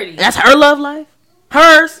priorities? That's her love life.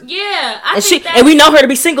 Hers. Yeah, I And think she and we know her to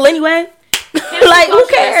be single anyway. Like, who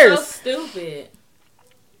cares? It's so stupid.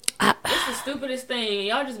 It's the stupidest thing.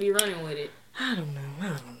 Y'all just be running with it. I don't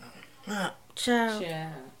know. Child.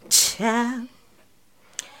 Child.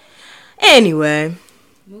 Anyway,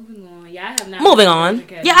 Moving on. Yeah, I have not. moving on.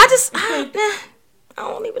 Yeah, I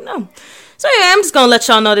don't even know. So yeah, I'm just gonna let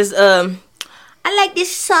y'all know this. I like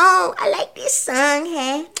this song.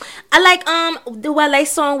 Hey. I like the Wale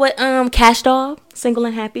song with Cash Doll, Single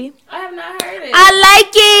and Happy. I have not heard it. I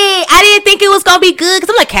like it. I didn't think it was gonna be good because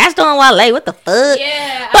I'm like, Cash Doll and Wale, what the fuck?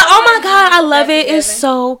 Yeah. But oh my god, I love it. Together. It's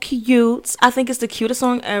so cute. I think it's the cutest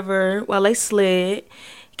song ever. Wale slid.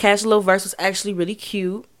 Cash little verse was actually really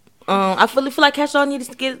cute. I feel like Cash Doll needs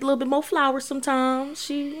to get a little bit more flowers sometimes.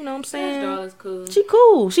 She, you know what I'm saying? Cash Doll is cool. She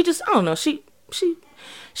cool. She just, I don't know. She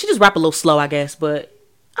just rap a little slow, I guess. But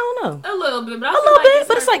I don't know. A little bit, but A little bit,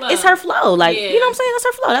 but it's like it's her flow. Like, you know what I'm saying? That's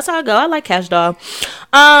her flow. That's how I go. I like Cash Doll.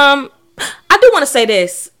 I do want to say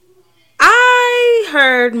this. I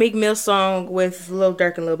heard Meek Mill's song with Lil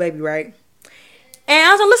Durk and Lil Baby, right? And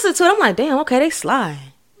I was listening to it. I'm like, damn, okay, they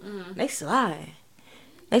slide. Mm-hmm. They slide.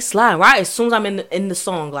 Right as soon as I'm in the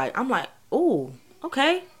song, like I'm like, ooh,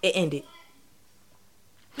 okay, it ended.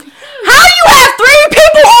 How do you have 3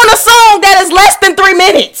 people on a song that is less than 3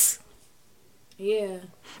 minutes? Yeah.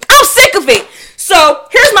 I'm sick of it. So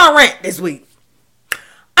here's my rant this week.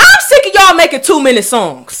 I'm sick of y'all making 2-minute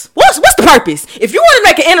songs. What's the purpose? If you want to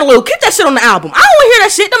make an interlude, keep that shit on the album. I don't want to hear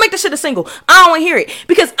that shit. Don't make that shit a single. I don't want to hear it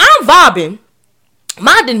because I'm vibing,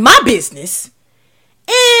 minding my business,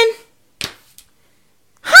 and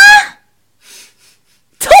I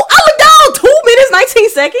look down 2 minutes 19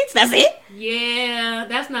 seconds. That's it. Yeah,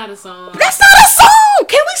 that's not a song. That's not a song.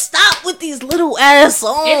 Can we stop with these little ass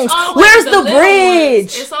songs? It's always Where's the little bridge?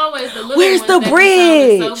 ones. It's always the little Where's ones the that be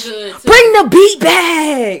bridge? sounding so good, too. Bring the beat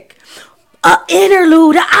back. A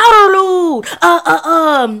interlude, a outerlude,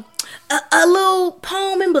 a little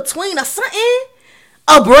poem in between or something.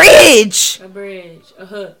 A bridge. A bridge, a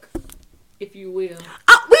hook, if you will.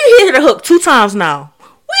 We hear the hook 2 times now.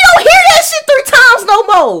 We don't hear that shit 3 times no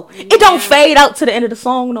more. It don't fade out to the end of the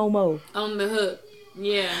song no more. On the hook,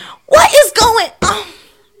 yeah. What is going on?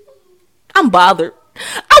 I'm bothered.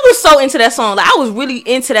 I was so into that song. Like I was really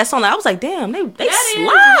into that song. Like, I was like, damn, they That is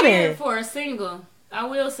sliding. weird for a single. I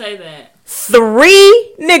will say that.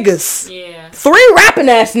 3 niggas. Yeah. 3 rapping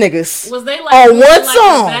ass niggas. Was they like on really, one like,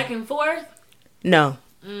 song? back and forth? No.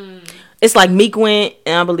 It's like Meek went,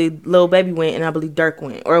 and I believe Lil Baby went, and I believe Durk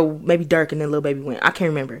went. Or maybe Durk and then Lil Baby went. I can't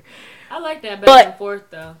remember. I like that back But and forth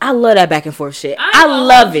though. I love that back and forth shit. I I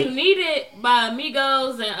love You it. Need It by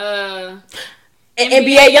Migos and And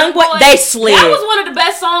NBA Youngboy, they slid. That was one of the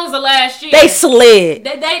best songs of last year. They slid.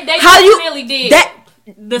 They How you definitely did. that?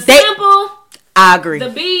 The sample, I agree. the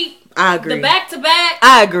beat, I agree. the back to back,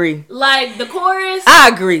 I agree. like the chorus. I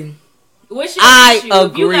agree. What's your I issue? You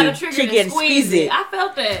agree. got a trigger She to getting squeeze squeezed. it. I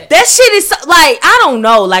felt that. That shit is so, like I don't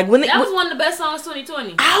know. Like when That was one of the best songs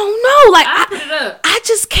 2020. I don't know. Like I put it up. I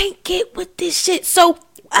just can't get with this shit. So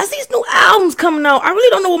as these new albums coming out, I really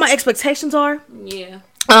don't know what my expectations are. Yeah.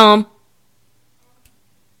 I'll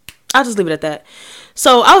just leave it at that.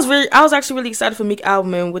 So I was actually really excited for Meek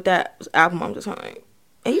album, and with that album, I'm just like,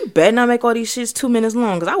 and you better not make all these shits 2 minutes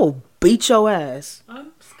long, because I will beat your ass.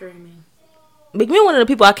 I'm screaming. Meek Mill, one of the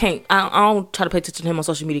people I don't try to pay attention to him on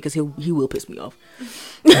social media because he will piss me off.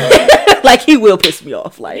 Like he will piss me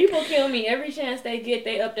off. Like People kill me every chance they get.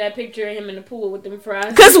 They up that picture of him in the pool with them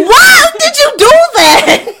fries. Cause why did you do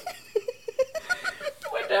that?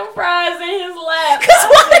 With them fries in his lap. Cause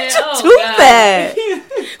why I did said, you do that?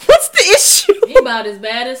 What's the issue? He about as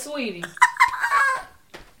bad as Sweetie.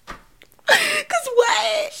 Cause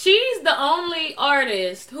what? She's the only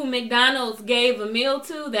artist who McDonald's gave a meal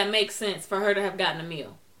to that makes sense for her to have gotten a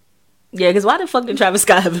meal. Yeah, cause why the fuck did Travis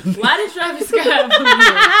Scott have a meal? Why did Travis Scott have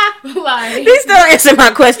a meal? Like, He still answering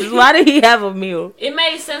my questions. Why did he have a meal? it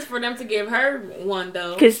made sense for them to give her one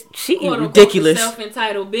though. Cause she Quote, unquote, ridiculous. the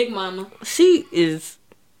self-entitled Big Mama. She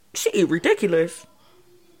ridiculous.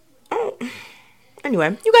 I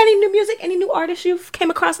Anyway, you got any new music? Any new artists you've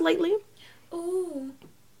came across lately? Ooh.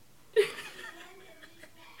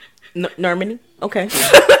 Normani? Okay.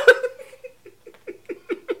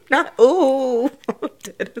 Not ooh.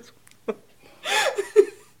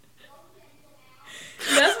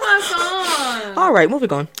 That's my song. All right,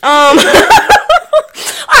 moving on. All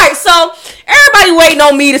right, so everybody waiting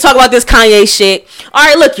on me to talk about this Kanye shit. All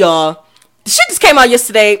right, look, y'all. The shit just came out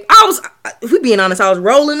yesterday. If we being honest, I was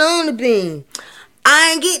rolling on the beam.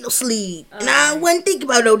 I ain't get no sleep, and I wasn't thinking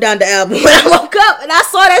about no Donda album when I woke up and I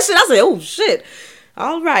saw that shit. I said, "Oh shit!"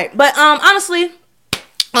 All right, but honestly,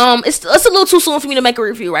 it's a little too soon for me to make a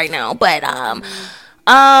review right now. But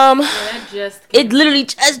it literally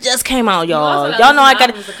just came out, y'all. Y'all know I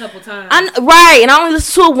got it a couple times. Right, and I only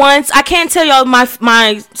listened to it once. I can't tell y'all my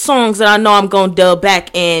songs that I know I'm gonna dub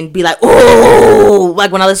back and be like, oh,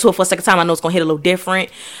 like when I listen to it for a second time, I know it's gonna hit a little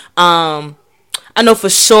different. I know for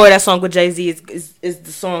sure that song with Jay-Z is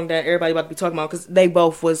the song that everybody about to be talking about because they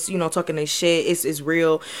both was, you know, talking their shit. It's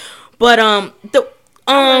real, but I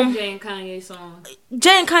like Jay and Kanye song.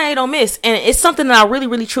 Jay and Kanye don't miss, and it's something that I really,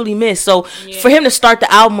 really, truly miss. So for him to start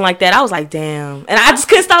the album like that, I was like, damn, and I just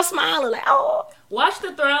couldn't stop smiling. Like, oh, Watch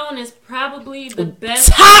the Throne is probably the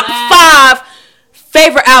best top 5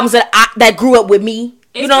 favorite albums that grew up with me.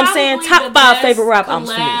 You know what I'm saying? Top 5 favorite rap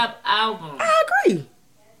albums for me. Album. I agree.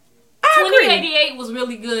 2088 was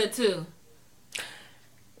really good too.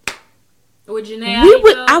 With Janae,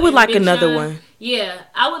 I would like another one. Yeah,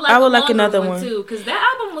 I would like another one too, because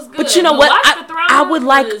that album was good. But you know what?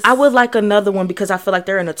 I would like another one because I feel like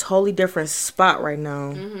they're in a totally different spot right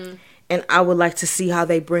now, and I would like to see how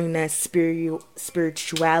they bring that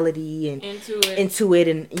spirituality and into it,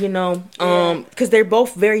 and you know, because they're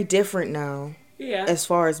both very different now. Yeah, as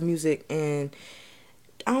far as music, and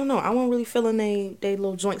I don't know. I wasn't really feeling they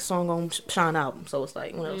little joint song on Sean album, so it's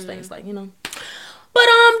like one of those things, like, you know. But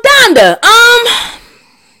Donda.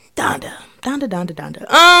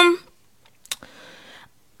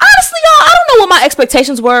 Honestly, y'all, I don't know what my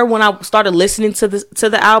expectations were when I started listening to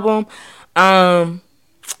the album. The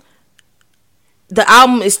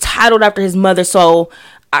album is titled after his mother, so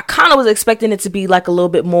I kind of was expecting it to be like a little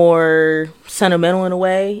bit more sentimental in a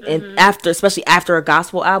way, and especially after a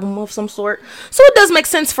gospel album of some sort. So it does make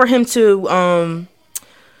sense for him to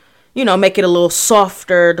you know, make it a little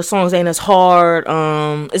softer. The songs ain't as hard.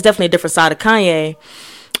 It's definitely a different side of Kanye.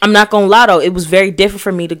 I'm not gonna lie though, it was very different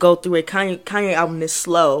for me to go through a Kanye album this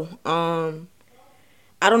slow.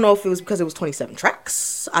 I don't know if it was because it was 27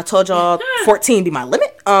 tracks. I told y'all 14 be my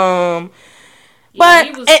limit. But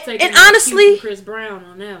he was and honestly, Chris Brown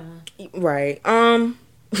on that one. Right.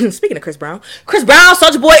 Speaking of Chris Brown,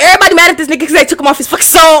 Soulja Boy, everybody mad at this nigga because they took him off his fucking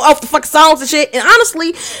song, off the fucking songs and shit. And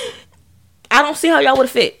honestly, I don't see how y'all would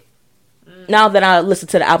have fit. Now that I listened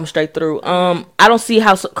to the album straight through, I don't see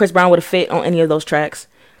how Chris Brown would have fit on any of those tracks.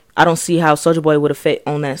 I don't see how Soulja Boy would have fit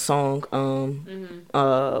on that song.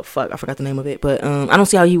 I forgot the name of it, but I don't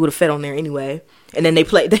see how he would have fit on there anyway. And then they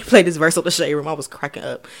played this verse up the Shade Room. I was cracking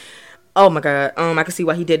up. Oh my god. I can see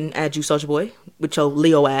why he didn't add you, Soulja Boy, with your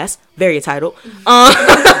Leo ass. Very entitled. But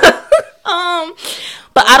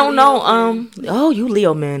I don't know. Oh, you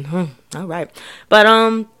Leo man. All right. But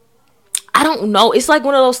I don't know. It's like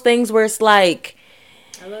one of those things where it's like,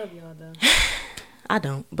 I love y'all though. I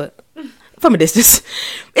don't, but from a distance.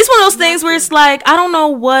 It's one of those things where it's like, I don't know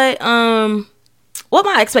what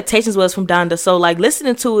my expectations was from Donda. So like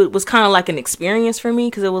listening to it was kind of like an experience for me,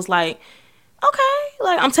 because it was like, okay,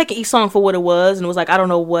 like I'm taking each song for what it was, and it was like, I don't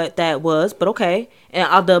know what that was, but okay, and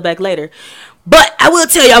I'll dub back later. But I will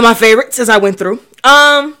tell y'all my favorites as I went through.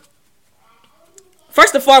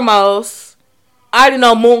 First and foremost, I already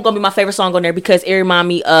know Moon gonna be my favorite song on there because it remind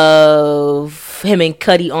me of him and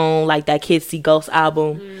Cudi on like that Kids See Ghosts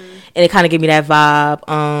album, and it kind of gave me that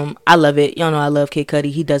vibe. I love it. Y'all know I love Kid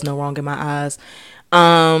Cudi. He does no wrong in my eyes.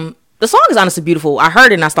 The song is honestly beautiful. I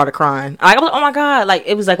heard it and I started crying. I was like, oh my god, like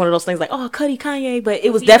it was like one of those things like, oh, Cudi, Kanye, but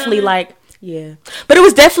it was definitely like, yeah, but it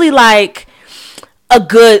was definitely like a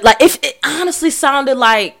good, like if it honestly sounded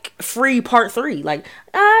like Free Part 3, like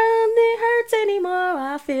it hurts anymore,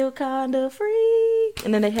 I feel kind of free,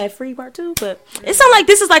 and then they had Free Part 2, but it sounded like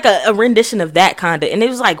this is like a rendition of that kind of, and it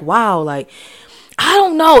was like, wow, like I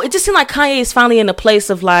don't know, it just seemed like Kanye is finally in a place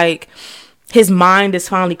of like his mind is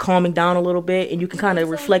finally calming down a little bit, and you can kind of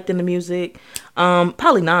reflect in the music.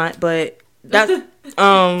 Probably not, but that's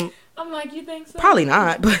I'm like, you think so? Probably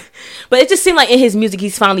not, but it just seemed like in his music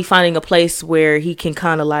he's finally finding a place where he can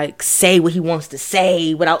kind of like say what he wants to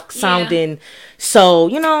say without sounding so,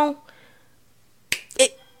 you know,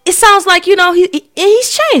 it's it sounds like, you know,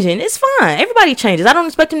 he's changing. It's fine. Everybody changes. I don't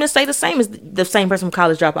expect him to stay the same as the same person from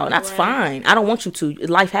college dropout. And that's fine. I don't want you to.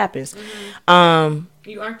 Life happens.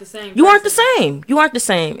 You aren't the same. You aren't the same. You aren't the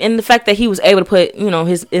same. And the fact that he was able to put, you know,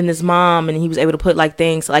 his mom, and he was able to put like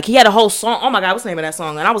things like he had a whole song. Oh my God, what's the name of that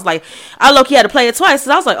song? And I was like, I look, he had to play it twice.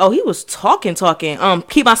 I was like, oh, he was talking.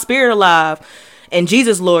 Keep My Spirit Alive. And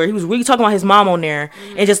Jesus Lord, he was really talking about his mom on there,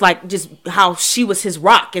 and just how she was his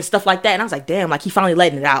rock and stuff like that. And I was like, damn, like he finally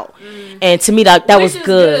letting it out. And to me, that was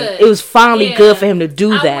good. It was finally good for him to do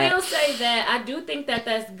that. I will say that I do think that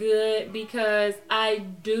that's good, because I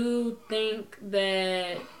do think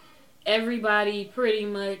that everybody pretty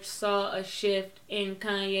much saw a shift in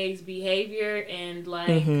Kanye's behavior, and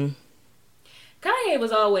Kanye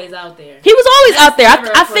was always out there. He was always out there.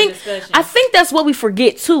 I think that's what we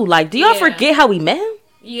forget too. Like, do y'all forget how we met him?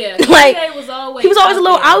 Yeah, Kanye was always. He was always a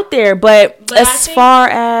little out there, but as far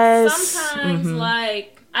as sometimes,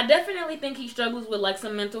 like, I definitely think he struggles with like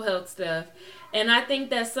some mental health stuff, and I think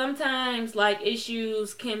that sometimes like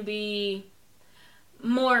issues can be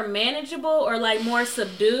more manageable or like more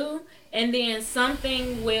subdued, and then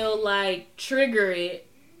something will like trigger it.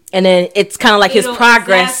 And then it's kind of like his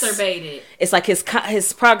progress. It's like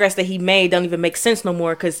his progress that he made don't even make sense no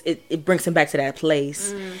more, because it brings him back to that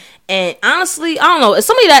place. And honestly, I don't know. As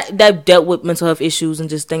somebody that dealt with mental health issues and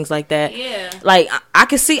just things like that, like I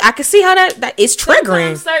can see how that it's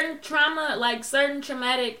triggering. Sometimes certain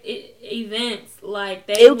traumatic events, like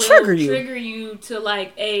it'll trigger you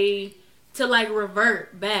to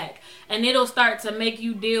revert back, and it'll start to make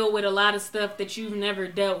you deal with a lot of stuff that you've never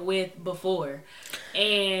dealt with before,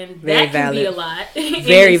 and that can be a lot.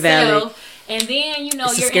 Very valid. And then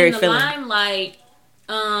you're in the limelight,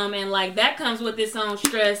 and like that comes with its own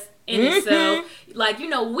stress in itself. Like,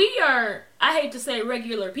 we are, I hate to say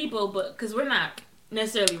regular people, but because we're not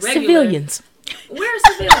necessarily regular civilians. We're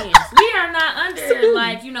civilians. We are not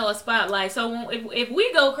under a spotlight. So if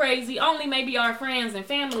we go crazy, only maybe our friends and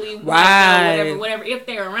family, whatever, if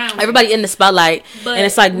they're around. Everybody in the spotlight, but and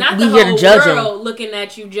it's like not we the here whole to judge world him. Looking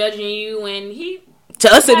at you, judging you, and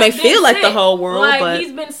to us it may feel like the whole world, but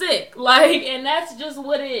he's been sick, and that's just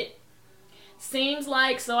what it seems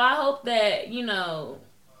like. So I hope that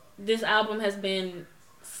this album has been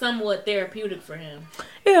somewhat therapeutic for him.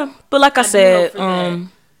 Yeah, but like I said,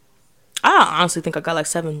 I honestly think I got like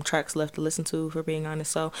 7 tracks left to listen to, for being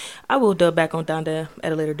honest. So I will dub back on down there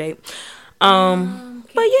at a later date. But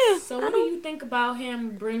yeah. So what do you think about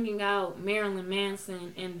him bringing out Marilyn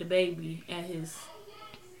Manson and DaBaby at his?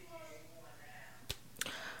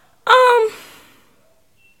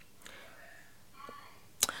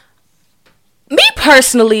 Me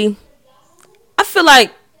personally, I feel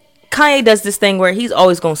like Kanye does this thing where he's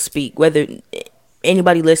always gonna speak, whether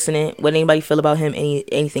anybody listening, what anybody feel about him,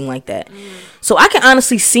 anything like that. So I can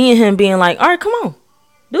honestly see him being like, all right, come on,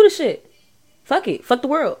 do the shit, fuck it, fuck the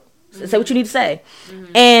world, say what you need to say.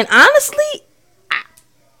 And honestly,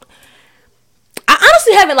 I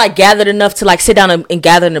honestly haven't like gathered enough to like sit down and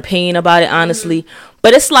gather an opinion about it, honestly.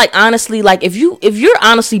 But it's like, honestly, like if you're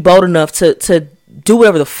honestly bold enough to do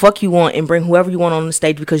whatever the fuck you want and bring whoever you want on the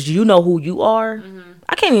stage because you know who you are,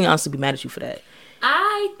 I can't even honestly be mad at you for that.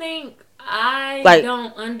 I think I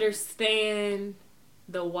don't understand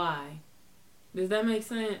the why. Does that make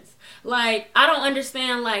sense? Like, I don't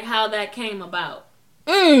understand like how that came about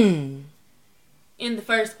in the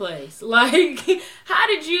first place. Like, how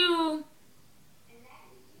did you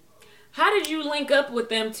link up with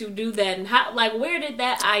them to do that? And how, like, where did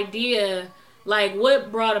that idea, like,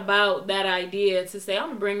 what brought about that idea to say, I'm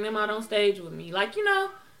gonna bring them out on stage with me? Like,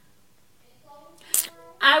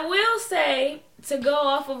 I will say, to go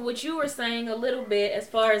off of what you were saying a little bit, as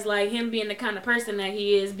far as like him being the kind of person that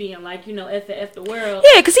he is, being like, F the world.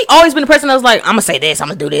 Yeah, because he always been the person that was like, I'm gonna say this, I'm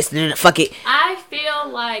gonna do this, fuck it. I feel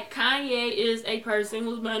like Kanye is a person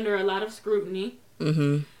who's been under a lot of scrutiny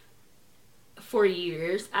for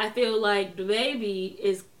years. I feel like DaBaby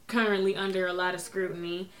is currently under a lot of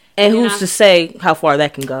scrutiny. And who's to say how far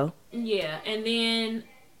that can go? Yeah, and then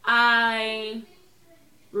I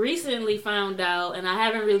recently found out, and I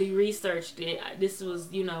haven't really researched it. This was,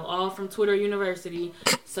 all from Twitter University.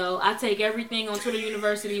 So I take everything on Twitter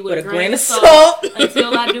University with a grain of salt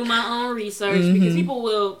until I do my own research, because people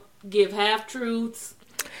will give half truths.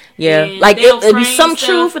 Yeah, like it'll be some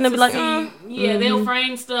truth, and they'll be like, they'll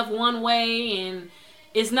frame stuff one way, and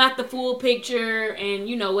it's not the full picture, and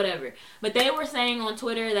whatever. But they were saying on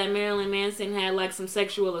Twitter that Marilyn Manson had like some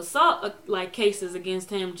sexual assault like cases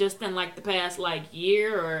against him just in like the past like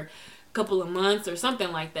year or couple of months or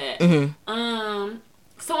something like that.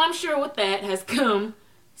 So I'm sure with that has come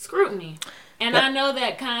scrutiny. And I know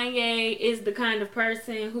that Kanye is the kind of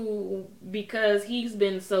person who, because he's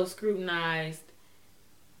been so scrutinized,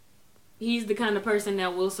 he's the kind of person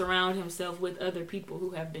that will surround himself with other people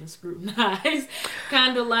who have been scrutinized.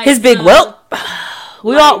 Kind of like his big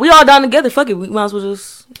we all down together. Fuck it, we might as well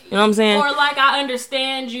just, you know what I'm saying? Or like, I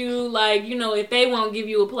understand you, like, you know, if they won't give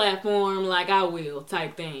you a platform, like I will,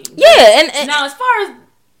 type thing. Yeah, and now as far as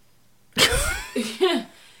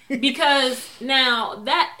because now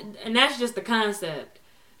that's just the concept.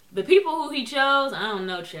 The people who he chose, I don't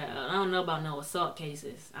know, child. I don't know about no assault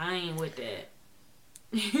cases. I ain't with that.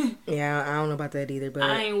 Yeah, I don't know about that either. But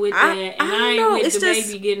I ain't with that, and I ain't know. with It's the just,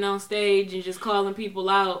 baby getting on stage and just calling people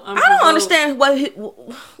out. I don't understand what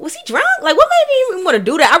was he drunk? Like, what made me even want to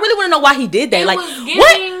do that? I really want to know why he did that. It like, was giving,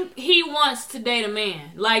 what? He wants to date a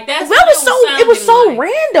man. Like that's That was so. It was so like.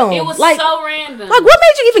 random. It was like, so random. Like, what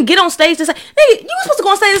made you even get on stage to say? Nigga, you were supposed to go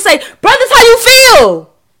on stage and say, "Brothers, how you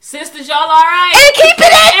feel?" Sisters, y'all all right? And keep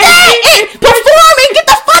it at that. And perform and get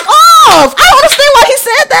the fuck off. I don't understand why he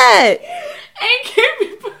said that. And keep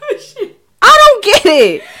it pushing. I don't get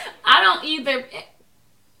it. I don't either.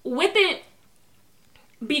 With it,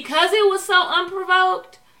 because it was so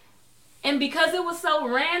unprovoked, and because it was so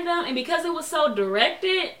random, and because it was so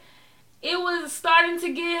directed, it was starting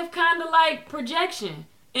to give kind of like projection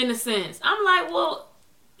in a sense. I'm like, well,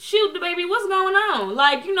 shoot, the baby, what's going on?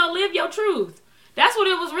 Like, you know, live your truth. That's what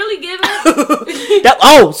it was really giving.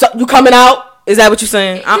 So you coming out? Is that what you're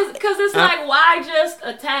saying? Because it's like, why just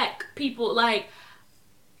attack people? Like,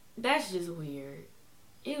 that's just weird.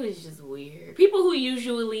 It was just weird. People who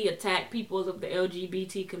usually attack people of the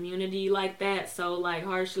LGBT community like that, so like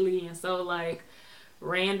harshly and so like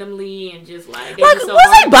randomly and just like, was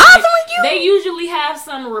they bothering you? They usually have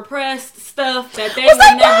some repressed stuff that they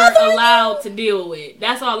were never allowed to deal with.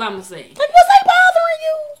 That's all I'm saying. Like, was they bothering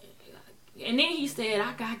you? And then he said,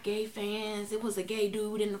 I got gay fans. It was a gay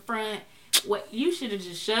dude in the front. What, you should have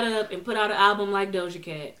just shut up and put out an album like Doja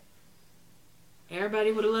Cat.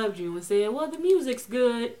 Everybody would have loved you and said, well, the music's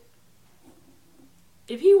good.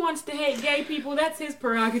 If he wants to hate gay people, that's his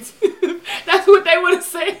prerogative. That's what they would have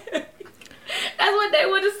said. That's what they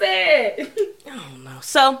would have said. I don't know.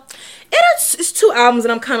 So, it's 2 albums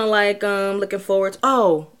that I'm kind of like looking forward to.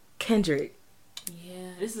 Oh, Kendrick.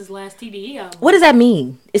 This is his last TDE album. What does that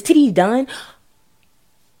mean? Is TDE done?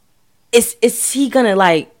 Is he gonna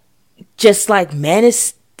like just like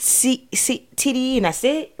manage TDE and that's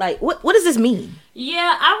it? Like, what does this mean?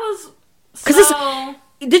 Yeah, I was. Because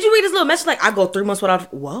did you read his little message? Like, I go 3 months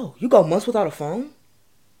without. Whoa, you go months without a phone?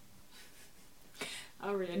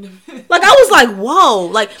 I read them. Like, I was like, whoa.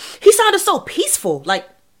 Like, he sounded so peaceful. Like,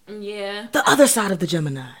 yeah, the other side of the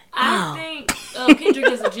Gemini. I think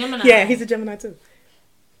Kendrick is a Gemini. Yeah, he's a Gemini too.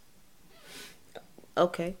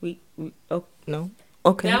 Okay, oh no.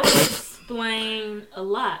 Okay. That would explain a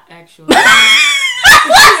lot, actually. And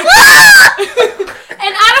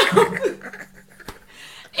I don't.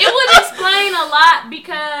 It would explain a lot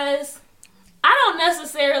because I don't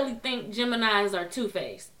necessarily think Geminis are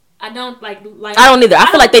two-faced. I don't like. I don't either. I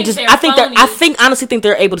feel like they just. I honestly think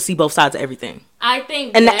they're able to see both sides of everything. I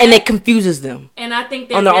think, and it confuses them. And I think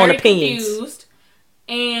they're on their very own opinions. Confused.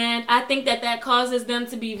 And I think that causes them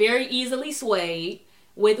to be very easily swayed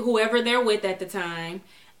with whoever they're with at the time.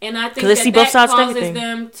 And I think that causes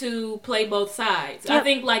them to play both sides. Yep. I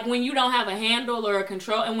think like when you don't have a handle or a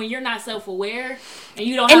control, and when you're not self-aware, and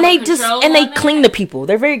you don't have a control, and they cling to people.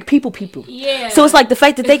 They're very people. Yeah. So it's like the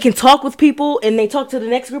fact that they can talk with people, and they talk to the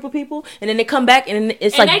next group of people, and then they come back, and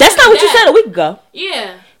it's like that's not what you said a week ago.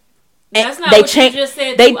 Yeah. And that's not what you just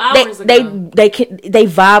said 2 hours ago. They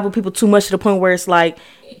vibe with people too much to the point where it's like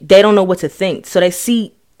they don't know what to think. So they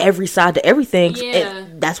see every side to everything. Yeah.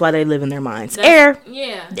 And that's why they live in their minds. Yeah.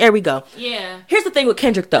 There we go. Yeah. Here's the thing with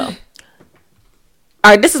Kendrick though. All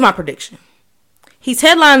right, this is my prediction. He's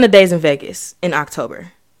headlining the Days in Vegas in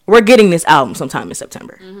October. We're getting this album sometime in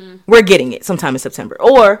September. Mm-hmm. We're getting it sometime in September,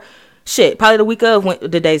 or shit, probably the week of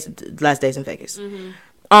the last Days in Vegas.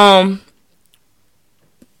 Mm-hmm.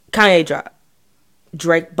 Kanye dropped.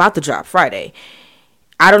 Drake about to drop Friday.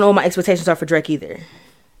 I don't know what my expectations are for Drake either.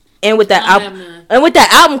 And with that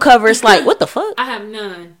album cover, it's like, what the fuck? I have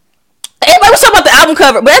none. Everybody was talking about the album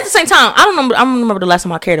cover, but at the same time, I don't remember the last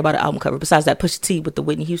time I cared about an album cover besides that Pusha T with the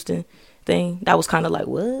Whitney Houston thing. That was kind of like,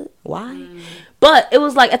 what? Why? Mm. But it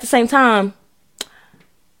was like at the same time,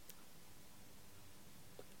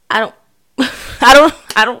 I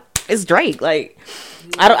don't. It's Drake. Like,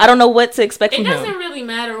 I don't know what to expect from It him. doesn't really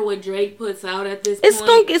matter what Drake puts out at this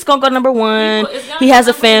point. It's gonna go number one. He has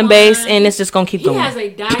a fan base, and it's just gonna keep going. He has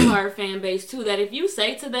a diehard fan base too. That if you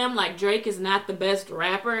say to them like Drake is not the best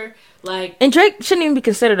rapper, like, and Drake shouldn't even be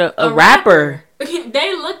considered a rapper.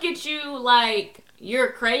 They look at you like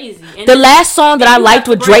you're crazy. And the last song that I liked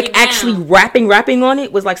with Drake actually rapping on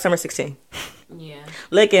it was like Summer 16. Yeah.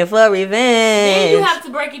 Looking for revenge. Then you have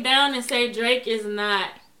to break it down and say Drake is not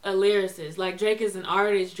a lyricist. Like, Drake is an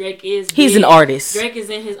artist. Drake is big. He's an artist. Drake is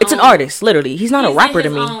in his It's an artist, literally. He's not a rapper to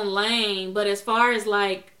me. He's in his own lane. But as far as,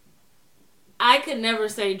 like, I could never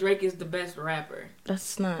say Drake is the best rapper.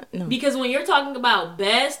 That's not, no. Because when you're talking about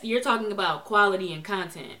best, you're talking about quality and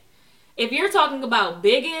content. If you're talking about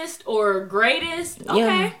biggest or greatest, okay.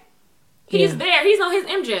 Yeah. He's there. He's on his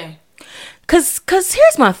MJ. Cause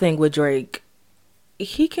here's my thing with Drake.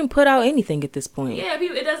 He can put out anything at this point. Yeah,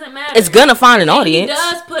 it doesn't matter. It's gonna find an audience. He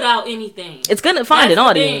does put out anything. It's gonna find an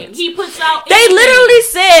audience. He puts out anything. They literally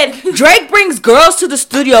said Drake brings girls to the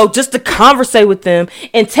studio just to conversate with them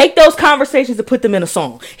and take those conversations and put them in a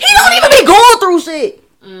song. He don't even be going through shit.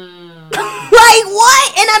 Like,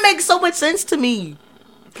 what? And that makes so much sense to me.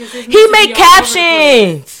 He make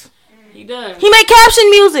captions. He does. He make caption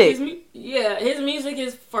music. His music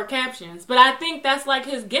is for captions. But I think that's like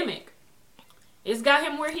his gimmick. It's got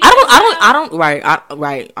him where he. I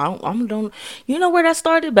don't. You know where that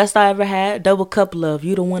started? Best I ever had. Double Cup Love.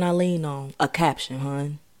 You the one I lean on. A caption,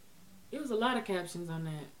 hun. It was a lot of captions on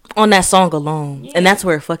that. On that song alone, and that's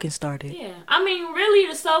where it fucking started. Yeah, I mean, really,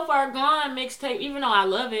 the So Far Gone mixtape. Even though I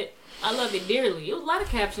love it dearly. It was a lot of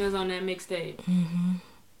captions on that mixtape. Mm-hmm.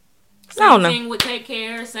 Same thing with Take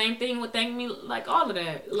Care. Same thing with Thank Me. Like all of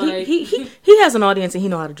that. Like he has an audience and he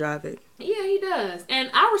know how to drive it. Yeah, he does, and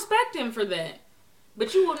I respect him for that.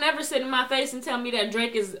 But you will never sit in my face and tell me that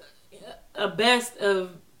Drake is a best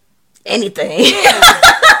of anything. Yeah.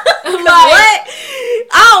 What?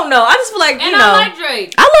 I don't know. I just feel like, I like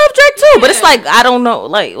Drake. I love Drake too, but it's like, I don't know.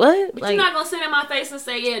 Like, what? But you're not going to sit in my face and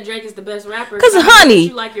say, yeah, Drake is the best rapper. Because, honey.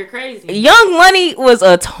 You like you're crazy. Young Money was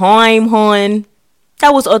a time, hon.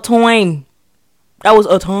 That was a time.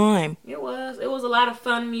 It was a lot of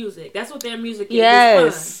fun music. That's what their music is.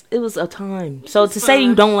 Yes. It was a time. So to say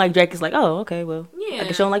you don't like Drake is like, oh, okay, well. Yeah. I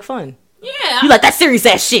guess you don't like fun. Yeah. You like that serious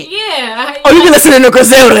ass shit. Yeah. You can listen to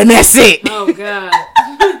Griselda and that's it. Oh, God.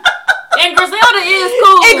 And Griselda is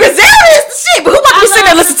cool. And Griselda is the shit. But who about to sit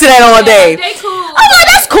there and listen to that all day? They cool. I'm like,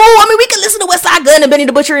 that's cool. I mean, we can listen to Westside Gunn and Benny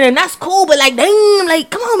the Butcher and that's cool. But like, damn, like,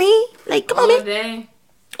 come on, me. Like, come on, me.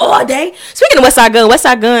 All day. Speaking of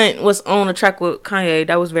Westside Gunn was on a track with Kanye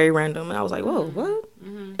that was very random, and I was like, "Whoa, what?"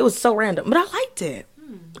 Mm-hmm. It was so random, but I liked it.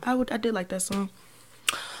 I did like that song.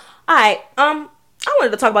 All right, I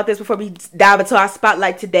wanted to talk about this before we dive into our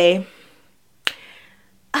spotlight today.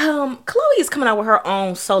 Chloe is coming out with her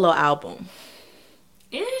own solo album.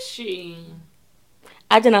 Is she?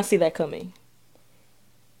 I did not see that coming.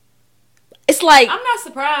 It's like, I'm not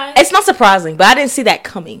surprised. It's not surprising, but I didn't see that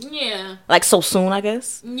coming. Yeah. Like so soon, I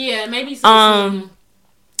guess. Yeah, maybe so soon.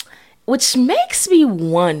 Which makes me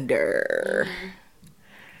wonder,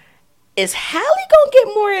 is Halle gonna get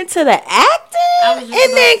more into the acting?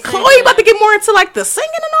 And then Chloe about to get more into like the singing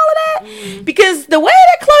and all of that? Mm-hmm. Because the way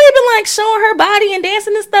that Chloe been like showing her body and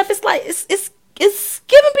dancing and stuff, it's like, it's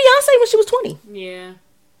giving Beyonce when she was 20. Yeah.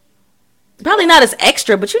 Probably not as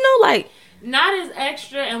extra, but you know, like, not as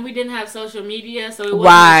extra, and we didn't have social media, so it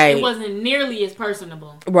wasn't nearly as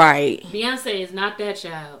personable. Right. Beyonce is not that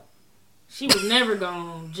child. She was never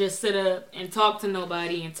gonna just sit up and talk to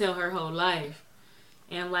nobody and tell her whole life.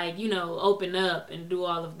 And, like, you know, open up and do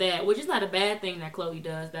all of that, which is not a bad thing that Chloe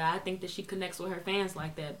does. That I think that she connects with her fans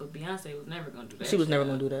like that, but Beyonce was never gonna do that. She was never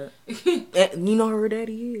gonna do that. You know who her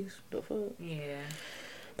daddy is. The fuck? Yeah.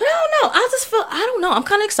 But I don't know. I don't know. I'm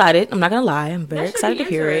kind of excited. I'm not gonna lie. I'm very excited to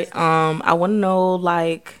hear it. I want to know,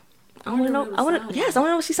 like, I want to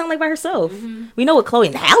know what she sound like by herself. Mm-hmm. We know what Chloe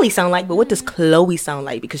and Halle sound like, but what does Chloe sound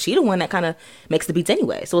like? Because she the one that kind of makes the beats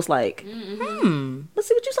anyway. So it's like, let's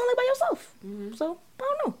see what you sound like by yourself. Mm-hmm. So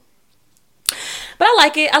I don't know. But I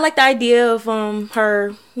like it. I like the idea of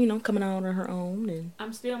her, you know, coming out on her own. And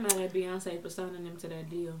I'm still mad at Beyonce for signing them to that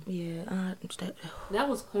deal. Yeah, that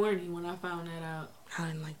was corny when I found that out. I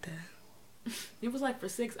didn't like that. It was like for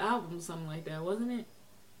 6 albums, something like that, wasn't it?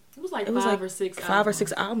 It was like 5 or 6 albums. 5 or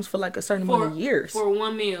 6 albums for like a certain amount of years. For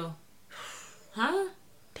 $1 million. Huh?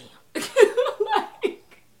 Damn.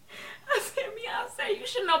 Like, I said, Beyonce, you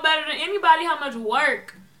should know better than anybody how much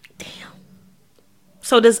work. Damn.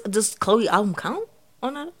 So does Chloe album count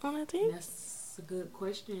on that thing? That's a good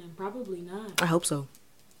question. Probably not. I hope so.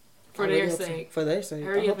 For their sake. For their sake.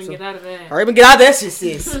 Hurry up and get out of that. Hurry up and get out of that shit,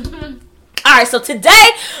 sis. All right, so today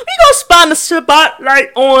we gonna spend the spotlight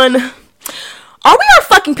on: are we our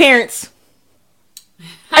fucking parents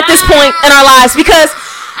at this point in our lives? Because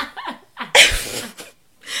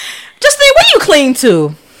Justine, what do you cling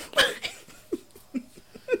to?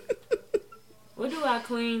 What do I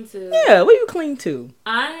cling to? Yeah, what do you cling to?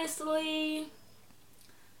 Honestly,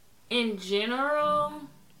 in general,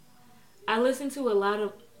 I listen to a lot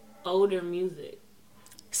of older music.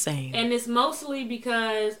 Same. And it's mostly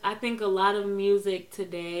because I think a lot of music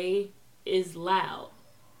today is loud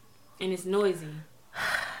and it's noisy.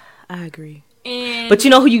 I agree. But you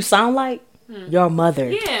know who you sound like? Your mother.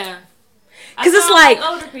 Yeah. Because it's like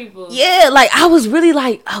older people. Yeah, like I was really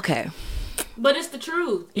like, okay. But it's the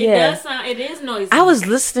truth. It is noisy. I was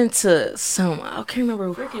listening to I can't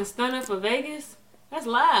remember. Freaking Stunner for Vegas. That's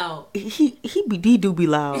loud. He do be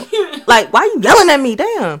loud. Like, why you yelling at me?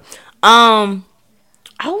 Damn.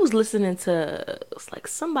 I was listening to like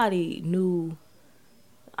somebody new.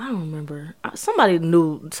 I don't remember. Somebody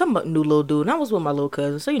new little dude, and I was with my little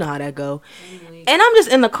cousin, so you know how that go. And I'm just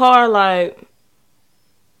in the car, like,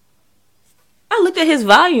 I looked at his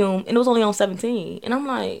volume, and it was only on 17, and I'm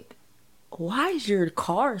like, why is your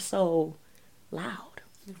car so loud?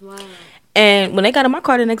 It's loud. And when they got in my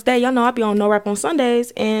car the next day, y'all know I be on No Rap on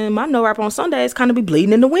Sundays, and my No Rap on Sundays kind of be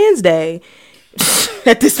bleeding into Wednesday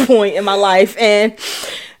at this point in my life. And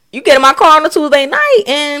you get in my car on a Tuesday night,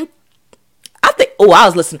 and I think, I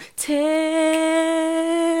was listening. Tell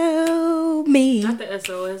me. Not the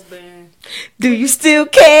SOS band. Do you still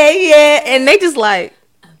care? Yeah. And they just like,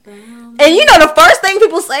 and you know the first thing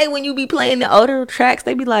people say when you be playing the older tracks,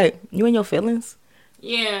 they be like, you in your feelings?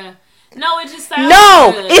 Yeah. No, it just sounds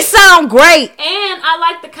good. It sound great. And I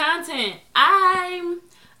like the content. I'm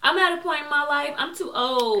at a point in my life, I'm too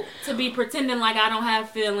old to be pretending like I don't have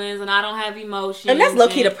feelings and I don't have emotions. And that's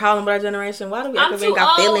low-key the problem with our generation. Why do we act like we ain't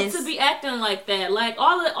got feelings? I'm too old to be acting like that. Like,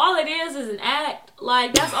 all it is an act.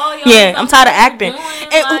 Like, that's all y'all. Yeah, I'm tired of acting. Doing.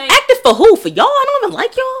 And like, acting for who? For y'all? I don't even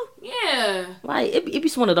like y'all. Yeah. Like, it be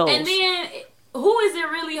one of those. And then, who is it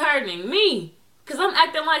really hurting? Me. Because I'm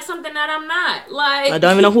acting like something that I'm not. Like, I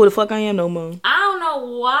don't even know who the fuck I am no more. I don't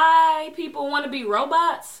know why people want to be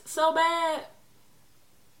robots so bad.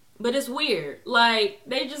 But it's weird. Like,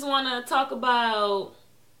 they just want to talk about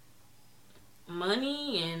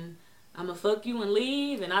money and I'm going to fuck you and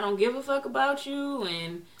leave and I don't give a fuck about you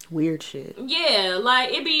and... Weird shit. Yeah,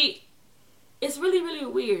 like, it's really, really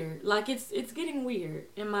weird. Like, it's getting weird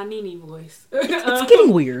in my Nene voice. It's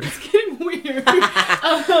getting weird. It's getting weird.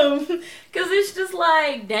 Because it's just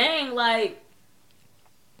like, dang, like,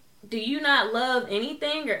 do you not love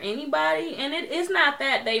anything or anybody? And it's not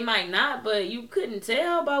that they might not, but you couldn't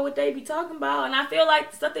tell by what they be talking about. And I feel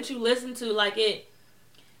like the stuff that you listen to, like, it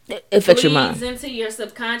affects your mind. Bleeds into your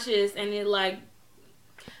subconscious. And it, like,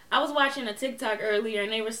 I was watching a TikTok earlier,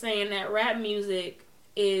 and they were saying that rap music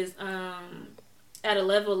is at a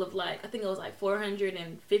level of, like, I think it was like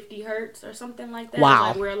 450 hertz or something like that. Wow.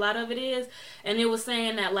 Like, where a lot of it is. And it was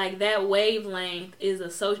saying that, like, that wavelength is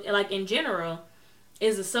like, in general,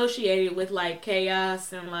 is associated with, like,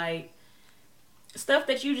 chaos and, like, stuff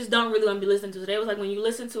that you just don't really want to be listening to. So they was like, when you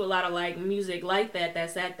listen to a lot of, like, music like that,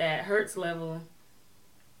 that's at that hertz level,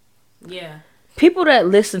 yeah. People that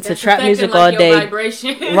listen to trap music like, all day,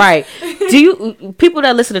 vibration. right? People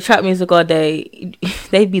that listen to trap music all day,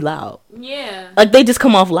 they be loud. Yeah. Like, they just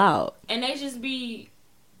come off loud. And they just be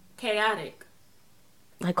chaotic.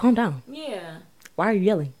 Like, calm down. Yeah. Why are you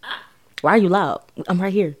yelling? Why are you loud? I'm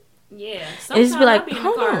right here. Yeah. And just be like,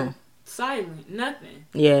 hold on. Silent. Nothing.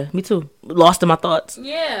 Yeah, me too. Lost in my thoughts.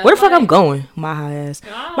 Yeah. Where the fuck I'm going? My high ass.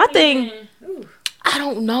 My thing, I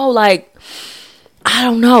don't know. Like,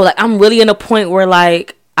 I'm really in a point where,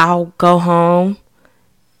 like, I'll go home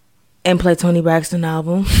and play Toni Braxton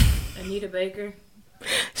album. Anita Baker.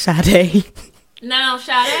 Sade. Now,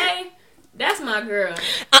 Sade, that's my girl.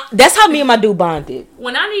 That's how me and my dude bonded.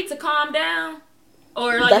 When I need to calm down,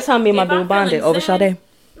 or like, that's how me and my dude bonded over Sade.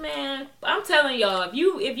 Man, I'm telling y'all,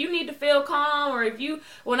 if you need to feel calm, or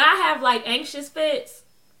when I have, like, anxious fits,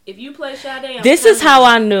 if you play Sade, this is how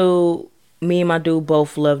I knew me and my dude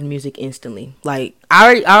both loved music instantly. Like,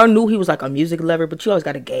 I already knew he was, like, a music lover, but you always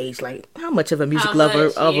got to gauge, like, how much of a music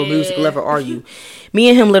lover are you? Me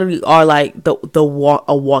and him literally are, like, a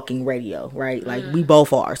walking radio, right? Like, we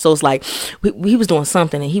both are. So it's like, he was doing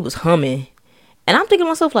something and he was humming, and I'm thinking to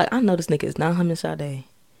myself, like, I know this nigga is not humming Sade.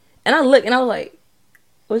 And I look and I was like,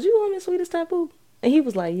 was you humming Sweetest Taboo? And he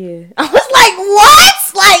was like, yeah. I was like, what?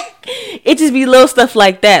 Like, it just be little stuff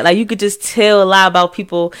like that. Like, you could just tell a lot about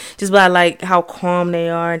people just by, like, how calm they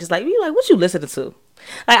are. And just, like, you like, what you listening to?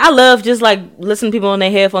 Like, I love just, like, listening to people on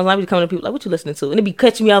their headphones. I be coming to people like, what you listening to? And it be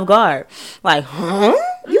catching me off guard. Like, huh?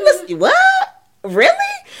 You listen, what? Really?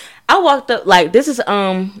 I walked up, like, this is,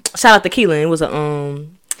 shout out to Keelan. It was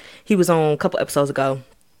he was on a couple episodes ago.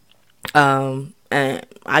 And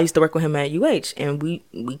I used to work with him at UH, and we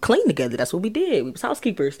cleaned together. That's what we did. We was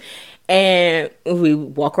housekeepers, and we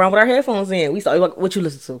walk around with our headphones in. We saw, like, what you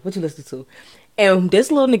listen to? What you listen to? And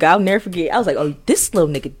this little nigga, I'll never forget. I was like, oh, this little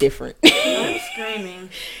nigga different. I'm screaming.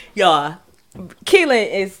 Y'all, Keelan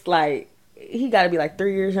is like, he got to be like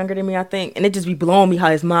 3 years younger than me, I think, and it just be blowing me how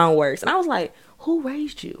his mind works. And I was like, who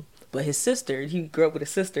raised you? But his sister. He grew up with a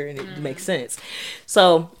sister, and it makes sense.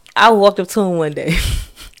 So I walked up to him one day.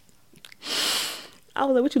 I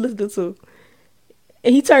was like, what you listening to?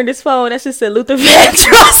 And he turned his phone. That shit said Luther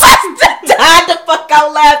Vandross. I died the fuck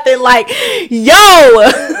out laughing. Like, yo.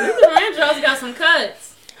 Luther Vandross got some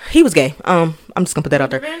cuts. He was gay. I'm just gonna put that out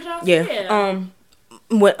there. Vandross? Yeah.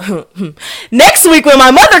 What, next week when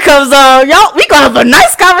my mother comes on, y'all, we gonna have a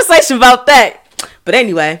nice conversation about that. But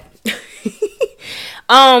anyway,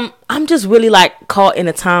 I'm just really like caught in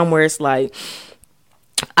a time where it's like,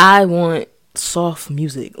 I want soft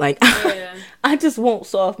music. Like, Yeah. I just want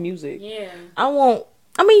soft music. Yeah.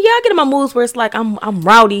 I get in my moods where it's like I'm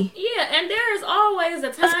rowdy. Yeah, and there is always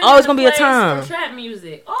a time. There's always gonna be a place time for trap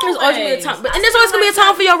music. There's always gonna be a time, and there's always gonna be a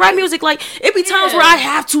time for your rap music. Like, it be times where I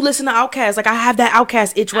have to listen to Outkast. Like, I have that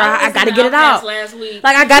Outkast itch where I gotta get it out. Last week.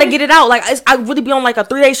 Like, I gotta get it out. Like, I really be on like a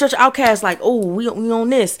 3-day stretch of Outkast. Like, oh, we on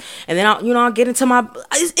this, and then I'll get into my.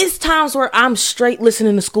 It's times where I'm straight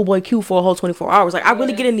listening to Schoolboy Q for a whole 24 hours. Like, I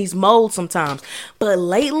really get in these modes sometimes. But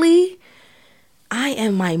lately, I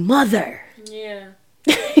am my mother. Yeah.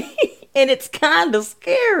 And it's kind of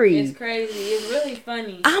scary. It's crazy. It's really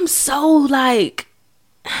funny. I'm so like,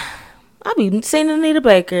 I be saying to Anita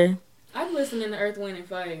Baker. I'm listening to Earth, Wind, and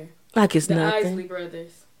Fire. Like it's the nothing. Isley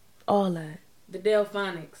Brothers. All that. The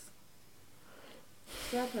Delphonics.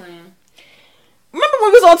 Stop playing. Remember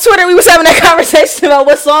when we was on Twitter, we was having that conversation about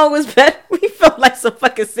what song was better? We felt like some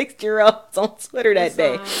fucking 60-year-olds on Twitter that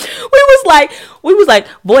day. We was like,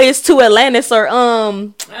 Boy It's to Atlantis or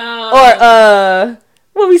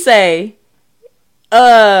what we say?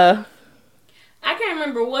 I can't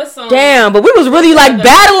remember what song. Damn, but we was really like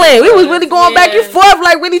battling. We was really going back and forth,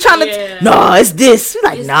 like really trying to. No, it's this. We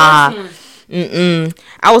like, it's nah.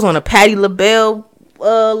 I was on a Patti LaBelle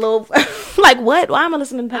little. Like, what? Why am I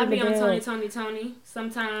listening to Patti LaBelle? I be on Tony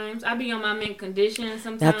sometimes. I be on my Mint Condition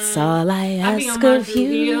sometimes. That's all I ask I be on my of Drew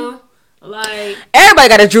you. Hill. Like, everybody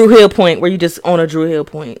got a Drew Hill point where you just on a Drew Hill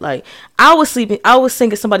point. Like, I was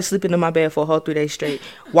singing somebody sleeping in my bed for a whole 3 days straight.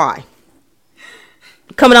 Why?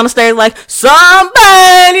 Coming down the stairs like,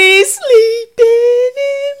 somebody sleeping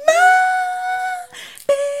in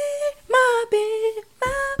my bed.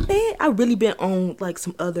 I really been on like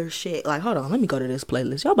some other shit. Like, hold on, let me go to this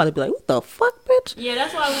playlist. Y'all about to be like, what the fuck, bitch? Yeah,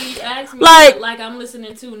 that's why when you asked me, like I'm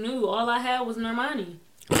listening to new, all I had was Normani.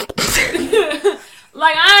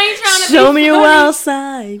 Like, I ain't trying to show me you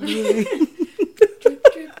outside. Yeah.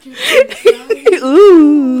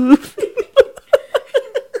 Ooh.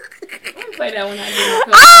 Play that one.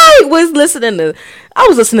 I was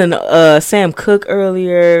listening to Sam Cooke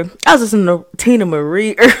earlier. I was listening to Tina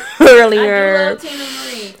Marie earlier. I do love Tina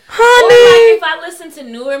Marie. Honey. Or like if I listen to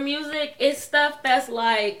newer music, it's stuff that's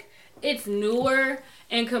like, it's newer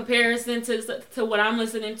in comparison to what I'm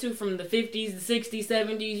listening to from the 50s, the 60s,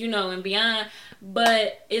 70s, and beyond.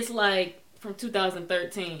 But it's like from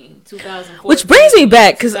 2013, 2014. Which brings me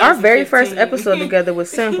back, because our very first episode together was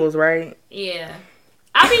samples, right? Yeah.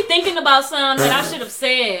 I be thinking about something that I should have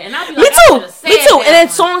said, and I be like, Me too. And then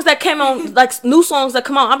songs that came on, like new songs that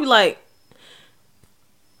come out, I'll be like,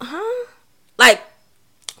 huh? Like,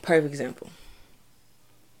 perfect example.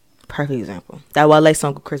 That Wale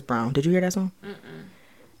song with Chris Brown. Did you hear that song? Mm-mm.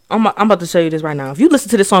 I'm about to show you this right now. If you listen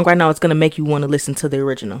to this song right now, it's gonna make you want to listen to the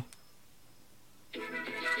original.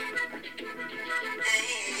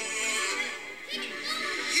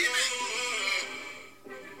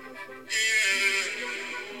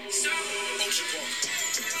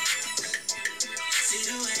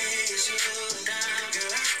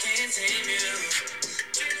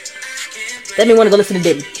 Let me want to go listen to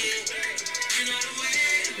Diddy.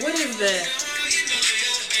 What is that?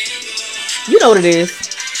 You know what it is.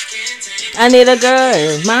 I need a girl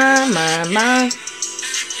in my.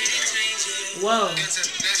 Whoa.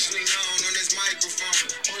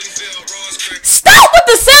 Stop with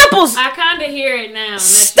the samples. I kind of hear it now.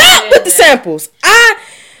 Stop with the samples.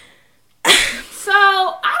 So,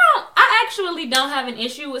 I actually don't have an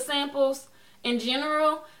issue with samples in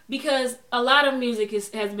general, because a lot of music has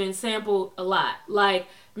been sampled a lot. Like,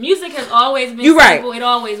 Music has always been You're right. sample. It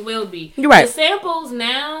always will be. You're right. The samples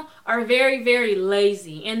now are very, very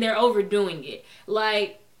lazy, and they're overdoing it.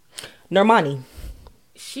 Like Normani.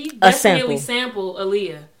 she A definitely sample. sampled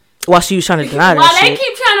Aaliyah. While she was trying to deny While that they shit.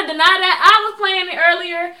 keep trying to deny that, I was playing it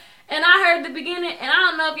earlier. And I heard the beginning, and I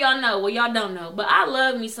don't know if y'all know. Well, y'all don't know. But I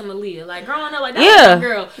love me some Aaliyah. Like, growing up, like, that was my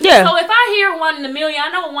girl. Yeah. So if I hear 1 in a Million, I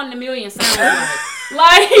know what 1 in a Million sounds like.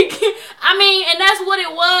 Like, I mean, and that's what it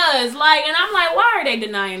was. Like, and I'm like, why are they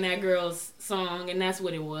denying that girl's song? And that's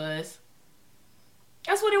what it was.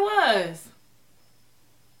 That's what it was.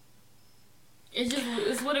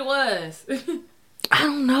 It's what it was. I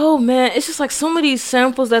don't know, man. It's just like some of these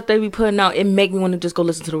samples that they be putting out, it make me want to just go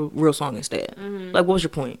listen to the real song instead. Mm-hmm. Like, what was your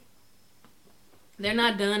point? They're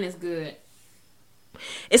not done as good.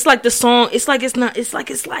 It's like the song. It's like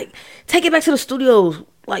take it back to the studios.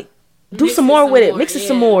 Like, do Mix some it more some with it. more, Mix it yeah.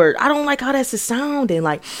 some more. I don't like how that's sounding.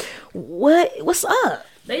 Like, what's up?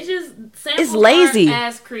 They just samples It's lazy. aren't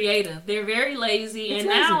as creative. They're very lazy, It's and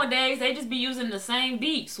lazy. nowadays they just be using the same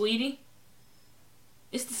beat, sweetie.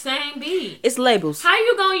 It's the same beat. It's labels. How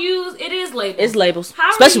you gonna use? It is labels. It's labels,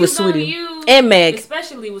 How especially are with you gonna Sweetie use, and Meg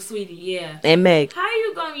especially with Sweetie, yeah. and Meg. How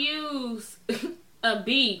you gonna use a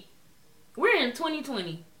beat? We're in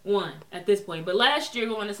 2021 at this point, but last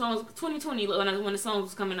year when the songs 2020 when the songs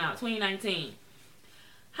was coming out, 2019.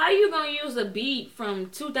 How you gonna use a beat from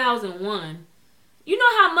 2001? You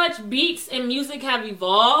know how much beats and music have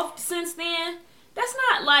evolved since then? That's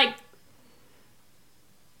not like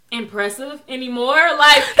impressive anymore.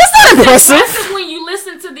 Like, That's not impressive. impressive when you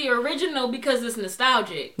listen to the original because it's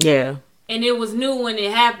nostalgic. Yeah. And it was new when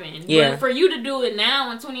it happened. Yeah. But for you to do it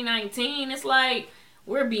now in 2019, it's like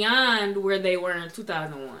we're beyond where they were in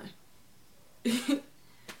 2001.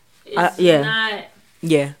 It's yeah. not.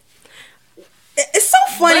 Yeah. It's so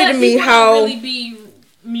funny But to me people how don't really be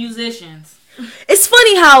musicians. it's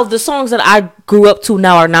funny how the songs that I grew up to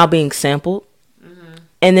now are now being sampled,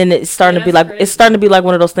 and then it's starting to be like that's it's starting to be like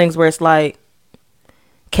one of those things where it's like,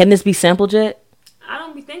 can this be sampled yet? I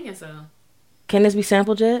don't be thinking so. Can this be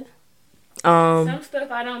sampled yet? Some stuff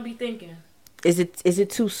I don't be thinking. Is it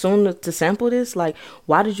too soon to sample this? Like,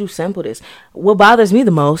 why did you sample this? What bothers me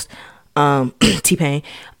the most, T-Pain,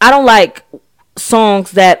 I don't like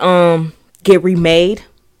songs that get remade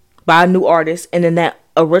by a new artist and then that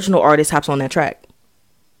original artist hops on that track.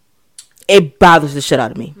 It bothers the shit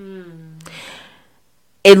out of me.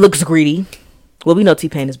 It looks greedy. Well, we know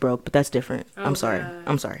T-Pain is broke, but that's different. Oh, I'm sorry. God.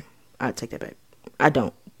 I'm sorry. I take that back. I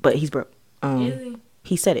don't, but he's broke. Is he?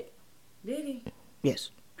 He said it. Did he?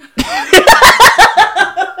 Yes.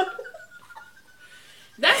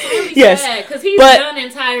 That's really Yes, sad because he's but- done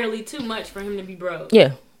entirely too much for him to be broke.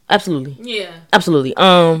 Yeah. Absolutely. Yeah. Absolutely.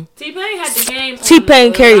 T-Pain had the game.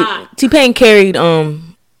 T-Pain carried. lock. T-Pain carried.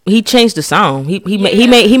 He changed the sound.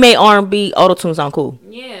 He made R&B auto tune sound cool.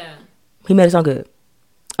 Yeah. He made it sound good.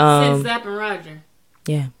 Since Zapp and Roger.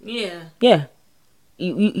 Yeah. Yeah. Yeah.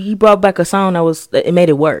 He brought back a sound it made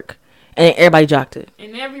it work, and everybody jocked it.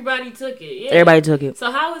 And everybody took it. Yeah. Everybody took it.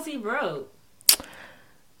 So how was he broke?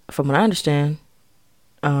 From what I understand,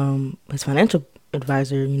 his financial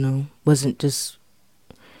advisor, wasn't just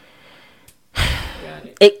Got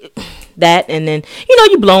it. that, and then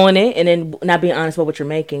you blowing it, and then not being honest about what you're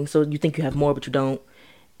making, so you think you have more, but you don't,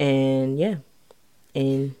 and yeah,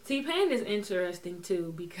 and T-Pain is interesting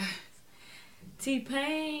too because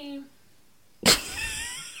T-Pain,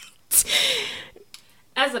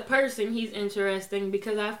 as a person, he's interesting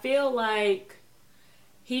because I feel like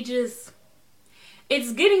it's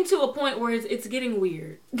getting to a point where it's getting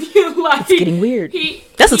weird. Like, it's getting weird.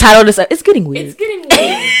 That's the he- title of this. It's getting weird. It's getting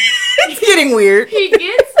weird. It's getting weird. He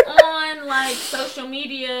gets on like social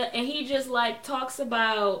media and he just like talks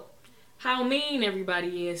about how mean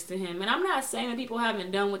everybody is to him. And I'm not saying that people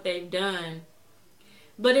haven't done what they've done,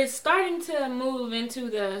 but it's starting to move into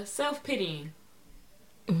the self-pitying.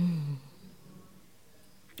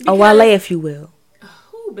 A Wale, if you will.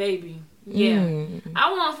 Ooh, baby. Yeah.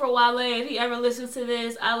 I want for Wale, if he ever listens to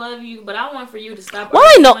this, I love you, but I want for you to stop.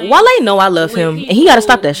 Wale know I love with him, and he gotta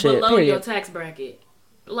stop that shit. Below your Period. tax bracket.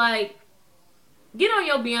 Like, get on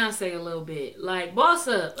your Beyonce a little bit. Like, boss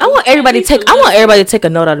up. I want everybody to take a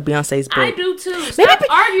note out of Beyonce's book. I do too. Maybe Stop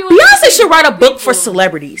arguing with Beyonce these should write a book people. for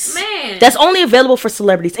celebrities. Man. That's only available for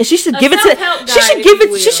celebrities, and she should give it to. self-help She should guide, give if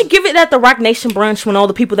you it. She will. should give it at the Rock Nation brunch when all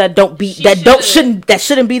the people that don't be She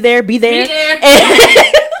shouldn't be there be there. Be there.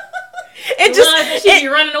 And, it The just ones that she be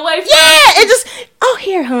running away from. yeah, it just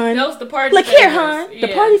here, hon. Those the party Look favors. here, hon. The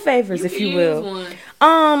Yeah. party favors, You if can you use will. one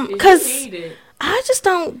if you Cause need it. I just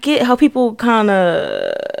don't get how people kind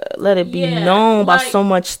of let it be known about so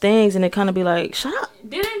much things, and it kind of be like, shut up.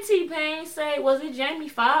 Didn't T-Pain say, was it Jamie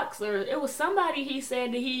Foxx, or it was somebody he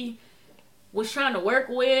said that he was trying to work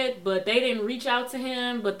with, but they didn't reach out to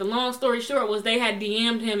him? But the long story short was they had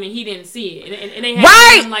DM'd him and he didn't see it. And they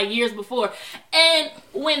had him like years before. And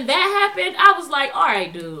when that happened, I was like, all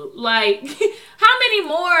right, dude. Like, how many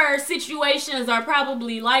more situations are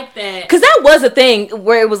probably like that? Because that was a thing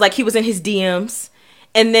where it was like he was in his DMs.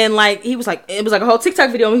 And then, like, he was like, it was like a whole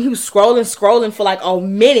TikTok video. And he was scrolling for like a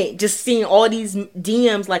minute, just seeing all these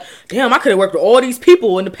DMs. Like, damn, I could have worked with all these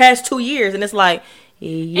people in the past 2 years. And it's like,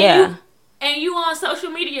 yeah. And you on social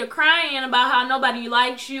media crying about how nobody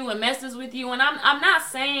likes you and messes with you. And I'm not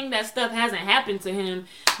saying that stuff hasn't happened to him.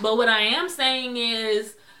 But what I am saying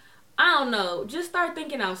is, I don't know, just start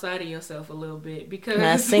thinking outside of yourself a little bit. Because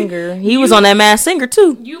Masked Singer. He was on that Masked Singer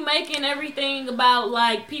too. You making everything about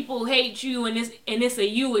like people hate you and it's a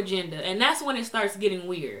you agenda. And that's when it starts getting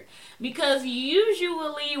weird. Because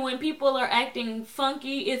usually when people are acting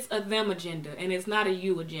funky, it's a them agenda and it's not a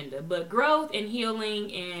you agenda. But growth and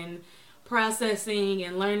healing and processing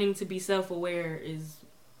and learning to be self-aware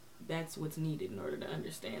that's what's needed in order to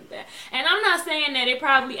understand that. And I'm not saying that it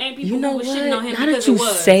probably ain't people who was shitting on him now because that you it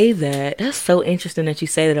was. say that, that's so interesting that you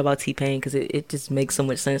say that about T-Pain, because it just makes so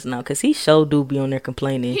much sense now, because he sure do be on there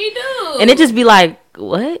complaining. He do. And it just be like,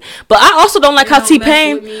 what? But I also don't like how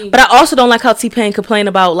T-Pain complain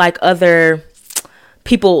about like other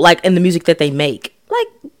people like in the music that they make. Like,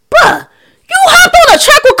 bruh, you hopped on a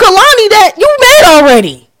track with Kalani that you made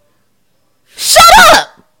already. Shut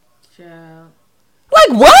up! Child. Like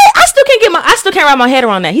what? I still can't wrap my head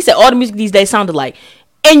around that. He said all the music these days sounded like,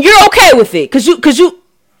 and you're okay with it, cause you.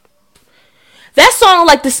 That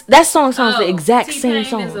song sounds the exact T-Pain same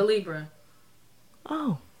song. Is a Libra.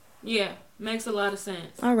 Oh. Yeah, makes a lot of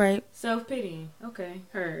sense. All right. Self-pitying. Okay,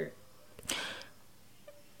 heard.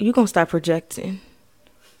 You gonna stop projecting?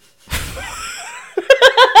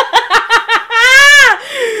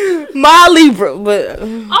 My Libra, but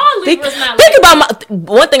all Libras not. Think about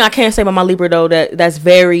one thing I can't say about my Libra though, that's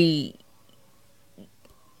very.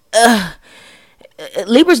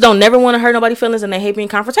 Libras don't never want to hurt nobody's feelings, and they hate being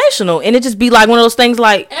confrontational, and it just be like one of those things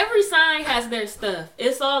like every sign has their stuff.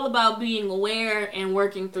 It's all about being aware and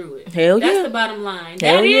working through it. Hell yeah, that's the bottom line.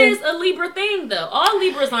 That is a Libra thing though. All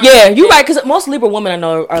Libras aren't. Yeah, you're right, because most Libra women I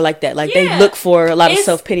know are like that. Like they look for a lot of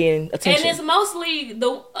self-pity and attention, and it's mostly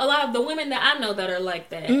a lot of the women that I know that are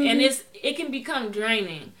like that, and it can become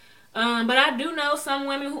draining. But I do know some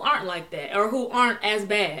women who aren't like that, or who aren't as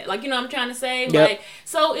bad. Like, you know what I'm trying to say? Yep. Like,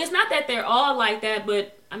 so it's not that they're all like that,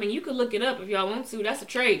 but I mean, you could look it up if y'all want to. That's a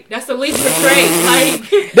trait. That's the Libra trait. Like,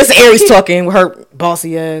 this Aries talking with her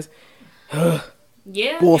bossy ass. Yeah,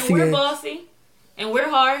 and we're bossy, and we're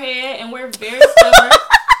hard head, and we're very stubborn.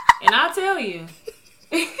 And I'll tell you.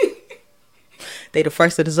 They the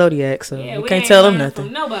first of the zodiac, so yeah, you can't tell them nothing.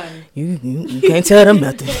 From nobody. You can't tell them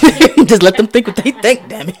nothing. Just let them think what they think,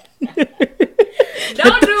 damn it.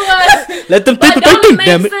 Don't do us. Let them think what they think,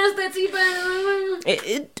 damn it. Sense that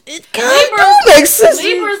It kind of makes sense.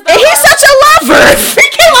 And he's such a lover. He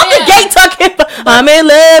came off the gate talking about, I'm in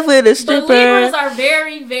love with a stripper. But Libras are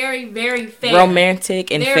very, very, very fair.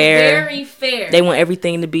 Romantic and They're fair. Very fair. They want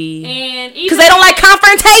everything to be. And because they don't like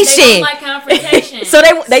confrontation. They don't like confrontation. So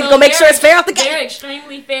they gonna make sure it's fair off the gate. They're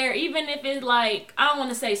extremely fair, even if it's like, I don't want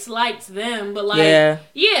to say slights them, but like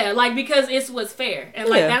yeah, like because it's what's fair, and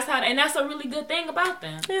like that's a really good thing about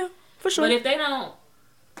them. Yeah, for sure. But if they don't,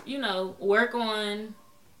 work on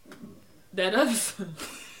that other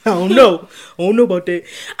stuff. I don't know about that.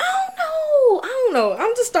 I don't know.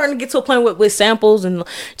 I'm just starting to get to a point with samples and I'm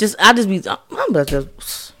about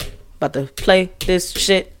to play this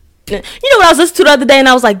shit. You know what I was listening to the other day, and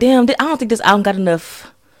I was like, damn, I don't think this album got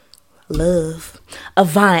enough love.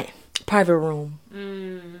 Avant, Private Room.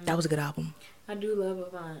 That was a good album. I do love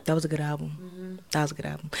Avant. That was a good album. Mm-hmm. That was a good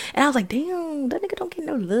album. And I was like, damn, that nigga don't get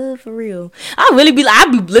no love for real.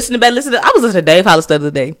 I'd be listening. I was listening to Dave Hollister the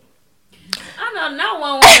other day. I know, not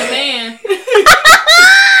one with a man.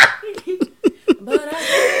 But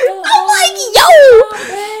I'm like, yo,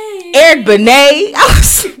 Eric Benet.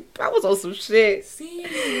 I was on some shit.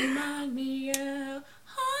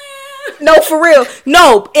 No, for real.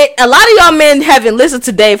 No, a lot of y'all men haven't listened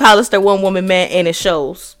to Dave Hollister, One Woman Man, and it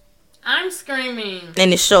shows. I'm screaming.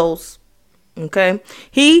 And it shows. Okay?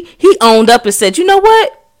 He owned up and said, you know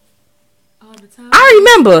what? All the time I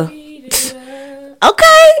remember.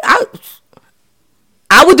 Okay.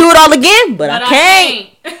 I would do it all again, but I can't.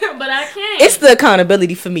 But I can't. It's the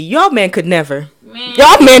accountability for me. Y'all men could never. Man.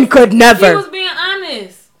 Y'all men could never. He was being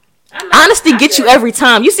honest. Honesty gets you every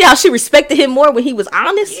time. You see how she respected him more when he was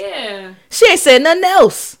honest? Yeah. She ain't said nothing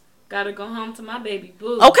else. Gotta go home to my baby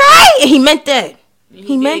boo. Okay? And he meant that.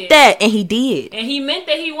 He meant did. that, and he did. And he meant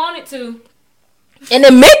that he wanted to. And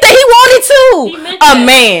it meant that he wanted to. He meant A that.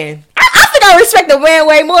 man. I think I respect a man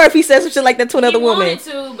way more if he says some shit like that to another woman. Wanted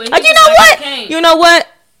to, but Like, he you was know like, what? "I can't." You know what?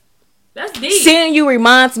 That's deep. Seeing you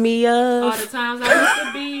reminds me All of the times I used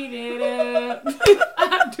to beat it up.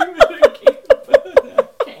 I do it again, but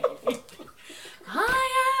I can't.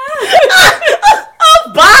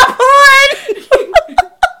 a bob horn.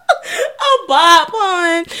 A bob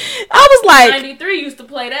horn. I was like, 93 used to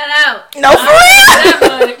play that out. no, for real.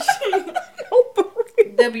 That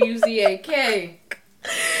much. WZAK.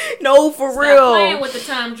 No, for Stop real. playing with the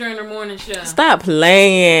Tom Turner morning show. Stop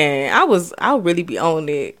playing. I'll really be on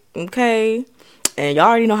it. Okay. And y'all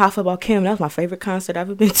already know how I feel about Kim. That was my favorite concert I've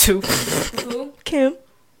ever been to. Who? Kim.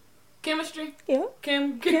 Chemistry? Yeah.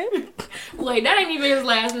 Kim. Wait, that ain't even his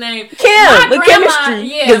last name. Kim, with Chemistry.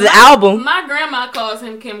 Yeah, his album. My grandma calls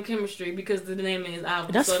him Kim Chemistry because of the name of his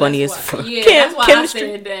album. That's so funny that's as why, fuck. Yeah, Kim, that's why Chemistry. I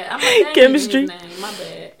said that. I'm like, that ain't Chemistry. even his name. My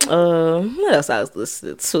bad. What else I was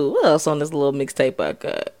listening to? What else on this little mixtape I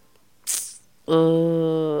got?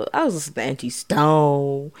 I was listening to Angie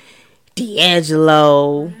Stone,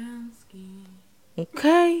 D'Angelo.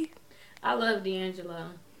 Okay. I love D'Angelo.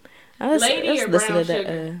 Lady or Brown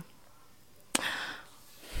Sugar?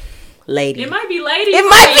 Lady. It might be Lady. It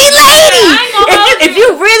might be Lady. I ain't gonna hold If you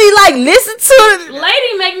really like listen to it.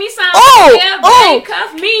 Lady make me sound Oh.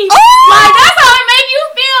 cuff me. Oh. Like that's how it make you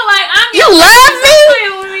feel. Like I'm You your love lady, me? stop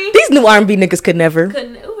playing with me. These new R&B niggas could never.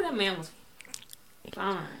 Ooh, that man was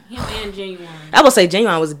fine. Him and Genuine. I would say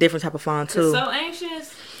Genuine was a different type of fun too. So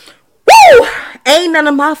anxious. Woo! Ain't none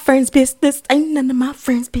of my friends' business. Ain't none of my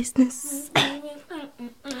friends' business.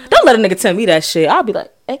 Don't let a nigga tell me that shit. I'll be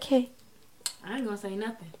like, okay. I ain't gonna say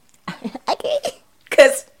nothing. Okay.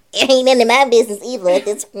 Cause it ain't none of my business either at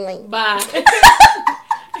this point. Bye.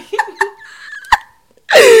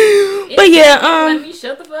 But yeah, Let me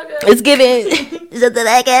shut the fuck up. it's giving something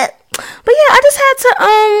like that. But yeah, I just had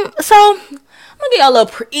to so I'm gonna get y'all a little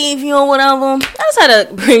preview or whatever. I just had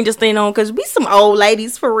to bring this thing on because we some old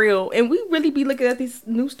ladies for real, and we really be looking at these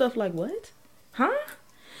new stuff like what, huh?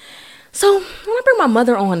 So when I bring my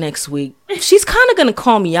mother on next week, she's kind of gonna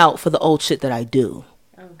call me out for the old shit that I do.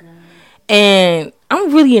 Oh god. And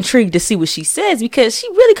I'm really intrigued to see what she says because she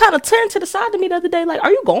really kind of turned to the side to me the other day, like, "Are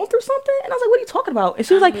you going through something?" And I was like, "What are you talking about?" And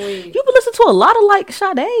she was like, "You've been listening to a lot of like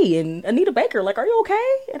Sade and Anita Baker. Like, are you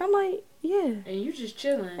okay?" And I'm like, "Yeah." And you just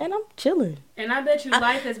chilling. And I'm chilling. And I bet you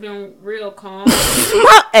life has been real calm.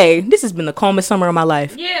 Hey, this has been the calmest summer of my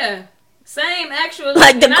life. Yeah. Same, actually.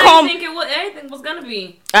 Like, the and calm- I didn't think anything was gonna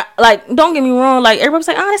be. Like, don't get me wrong. Like, everybody's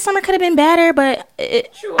like, "Oh, this summer could have been better," but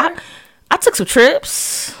Sure. I took some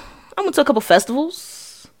trips. I went to a couple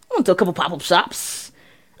festivals. I went to a couple pop-up shops.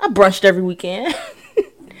 I brunched every weekend.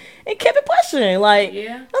 And kept it pushing. Like,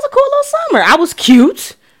 Yeah. that was a cool little summer. I was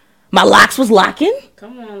cute. My locks was locking.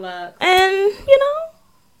 Come on, love. And, you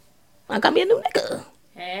know, I got me a new nigga.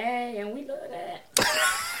 Hey, and we love that.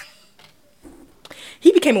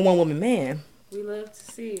 He became a one-woman man. We love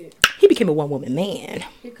to see it. He became a one-woman man.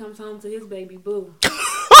 He comes home to his baby boo.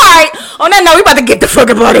 Alright, on that note, we about to get the fuck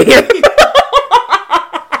up out of here.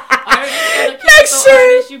 Next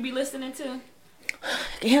artists you be listening to?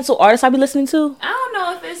 Cancel artists I be listening to? I don't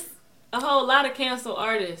know if it's a whole lot of cancel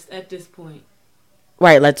artists at this point.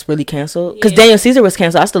 Right, let's really cancel. Because Yeah. Daniel Caesar was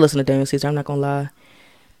canceled. I still listen to Daniel Caesar, I'm not gonna lie.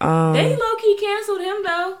 They low-key canceled him,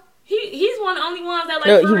 though. He's one of the only ones that,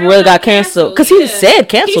 like, he for real really got got canceled. Because he said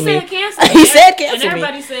cancel me. He said cancel. He said cancel and me.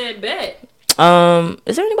 everybody said bet.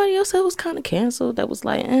 Is there anybody else that was kind of canceled that was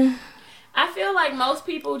like, eh? I feel like most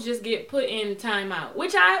people just get put in timeout,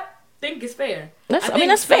 which I think is fair. That's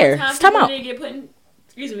think fair. sometimes It's time people out. did get put in,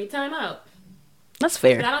 timeout. That's But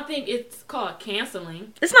fair. I don't think it's called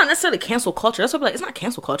canceling. It's not necessarily cancel culture. That's what I'm like. It's not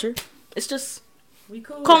cancel culture. It's just We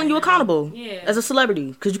cool. calling right you now. accountable. Yeah. as a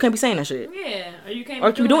celebrity because you can't be saying that shit. Yeah. Or you can't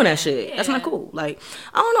Or keep doing that shit. shit. Yeah. That's not cool. Like,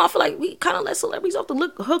 I don't know. I feel like we kind of let celebrities off the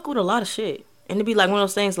hook with a lot of shit. And it'd be like one of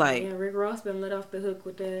those things like, Yeah, Rick Ross been let off the hook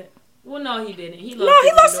with that. Well, no, he didn't. He no,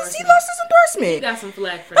 he lost his He endorsement. got some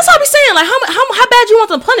flack for That's that. what I be saying. Like, how bad you want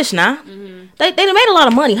them punished now? Mm-hmm. They made a lot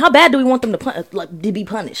of money. How bad do we want them to be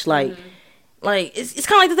punished? Like, like it's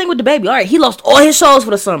kind of like the thing with the baby. All right, he lost all his shows for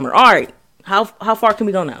the summer. All right, how far can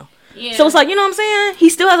we go now? Yeah. So it's like, you know what I'm saying? He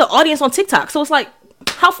still has an audience on TikTok. So it's like,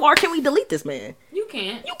 how far can we delete this man? You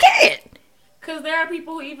can't. You can't. Because there are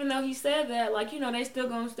people who, even though he said that, like, you know, they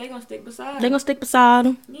gonna stick beside They him. gonna stick beside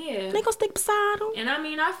him. Yeah. They gonna stick beside him. And I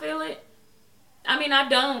mean, I feel it. I mean, I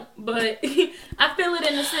don't, but I feel it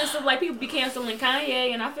in the sense of like people be canceling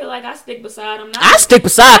Kanye, and I feel like I stick beside him. I stick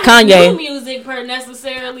beside Kanye. New music per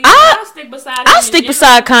necessarily. I stick beside him. I stick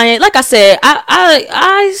beside Kanye. Like I said,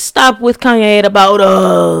 I stopped with Kanye at about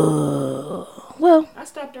well. I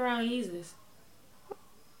stopped around Yeezus.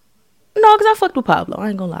 No, because I fucked with Pablo. I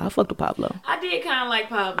ain't gonna lie. I fucked with Pablo. I did kind of like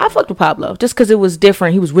Pablo. I fucked with Pablo just because it was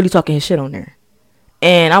different. He was really talking his shit on there,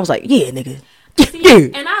 and I was like, yeah, nigga.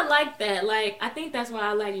 See, and I like that. Like, I think that's why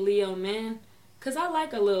I like Leo Men, because I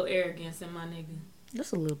like a little arrogance in my nigga.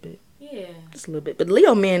 Just a little bit. Yeah. Just a little bit. But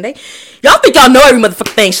Leo Men, y'all think y'all know every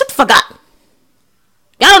motherfucking thing. Shut the fuck up.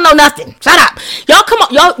 Y'all don't know nothing. Shut up. Y'all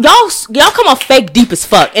come off fake deep as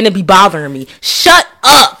fuck, and it be bothering me. Shut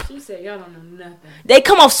up. She said y'all don't know nothing. They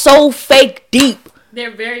come off so fake deep.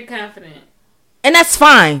 They're very confident. And that's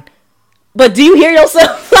fine. But do you hear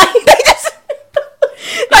yourself? Like, they just...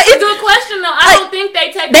 Like, it's a good question though. I don't think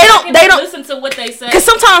they take. They don't listen to what they say. Because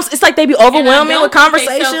sometimes it's like they be overwhelming with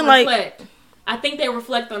conversation. Like, I think they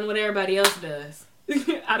reflect on what everybody else does.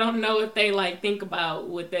 I don't know if they like think about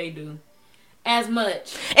what they do as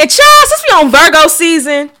much. And child, since we on Virgo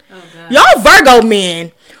season, y'all Virgo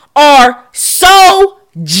men are so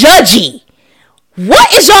judgy.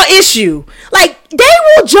 What is your issue? Like, they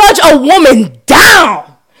will judge a woman down.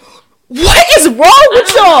 What is wrong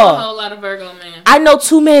with y'all? I know a whole lot of Virgo men. I know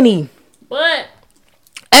too many. But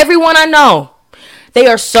everyone I know, they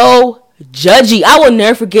are so judgy. I will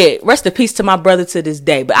never forget. Rest in peace to my brother to this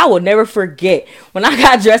day. But I will never forget when I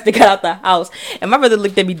got dressed to get out the house, and my brother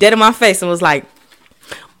looked at me dead in my face and was like,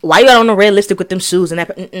 "Why you got on the red lipstick with them shoes and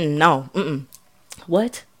that?" No.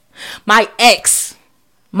 What? My ex.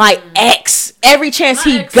 Every chance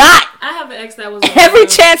he got. I have an ex that was every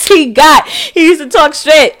chance he got, he used to talk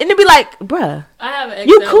straight, and they'd be like, "Bruh, I have an ex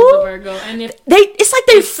you that cool?" was a Virgo, and it's like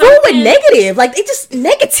they full with negative, like they just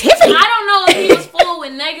negativity. I don't know if he was full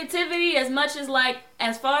with negativity as much as like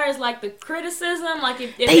as far as like the criticism, like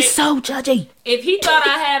if they so judgy. If he thought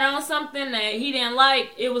I had on something that he didn't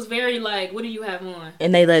like, it was very like, "What do you have on?"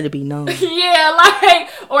 And they let it be known. Yeah, like,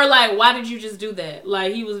 or like, "Why did you just do that?"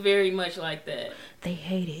 Like, he was very much like that. They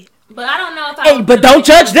hate it. But I don't know if I. Hey, but don't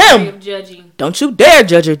judge them. Don't you dare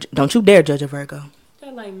judge a. Don't you dare judge a Virgo.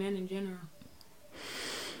 They're like men in general.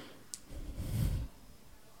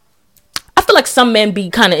 I feel like some men be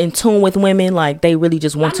kind of in tune with women, like they really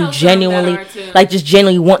just want to genuinely, like just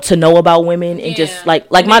genuinely want to know about women and just like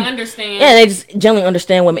my understand. Yeah, they just genuinely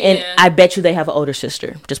understand women, and I bet you they have an older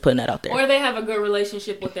sister. Just putting that out there. Or they have a good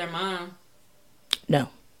relationship with their mom. No.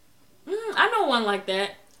 I know one like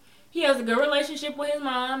that. He has a good relationship with his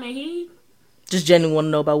mom, and he just genuinely want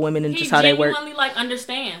to know about women and just how they work. He genuinely like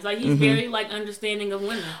understands. Like he's very like understanding of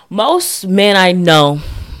women. Most men I know,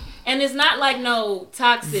 and it's not like no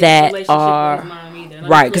toxic relationship with his mom either.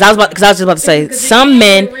 Right? Because I was just about to say some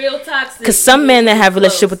men, because some men that have a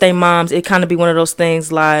relationship with their moms, it kind of be one of those things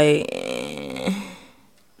like,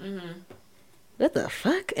 what the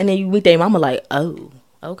fuck? And then you meet their mama like, oh,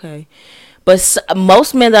 okay. But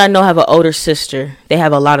most men that I know have an older sister. They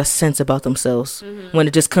have a lot of sense about themselves when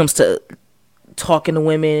it just comes to talking to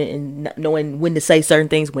women and knowing when to say certain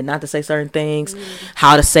things, when not to say certain things,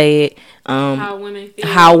 how to say it,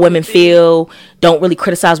 how women feel. Don't really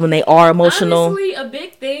criticize when they are emotional. Honestly, a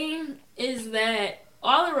big thing is that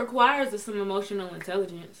all it requires is some emotional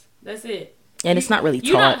intelligence. That's it. And it's not really taught.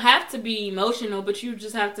 You don't have to be emotional, but you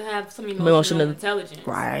just have to have some emotional intelligence.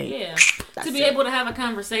 Right. Yeah. To be able to have a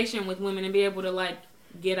conversation with women and be able to, like,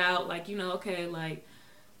 get out, like, you know, okay, like,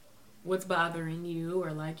 what's bothering you?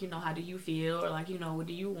 Or, like, you know, how do you feel? Or, like, you know, what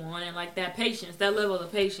do you want? And, like, that patience, that level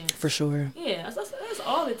of patience. For sure. Yeah. That's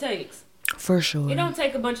all it takes. For sure. It don't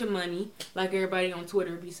take a bunch of money, like everybody on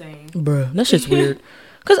Twitter be saying. Bruh, that shit's weird.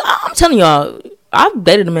 Because I'm telling y'all, I've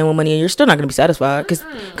dated a man with money and you're still not going to be satisfied because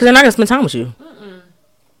they're not going to spend time with you.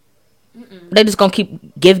 They just going to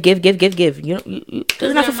keep give. It's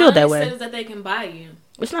not fulfilled that way. It says that they can buy you.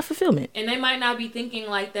 It's not fulfillment. And they might not be thinking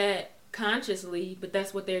like that consciously, but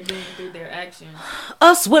that's what they're doing through their actions.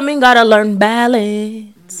 Us women got to learn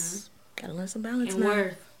balance. Got to learn some balance and now.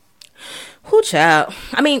 Worth. Who child?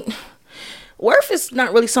 I mean, worth is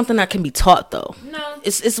not really something that can be taught though. No.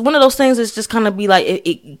 It's one of those things that's just kind of be like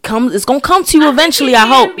it's gonna come to you eventually, I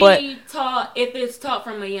hope, but taught if it's taught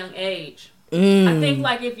from a young age. I think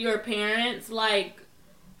like if your parents like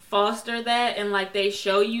foster that and like they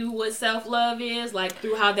show you what self-love is, like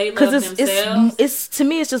through how they love themselves. It's to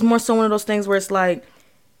me it's just more so one of those things where it's like,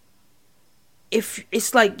 if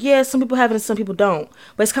it's like, yeah, some people have it and some people don't,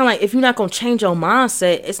 but it's kind of like if you're not gonna change your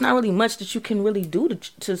mindset, it's not really much that you can really do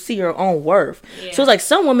to see your own worth. Yeah. So it's like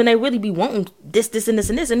some women, they really be wanting this and this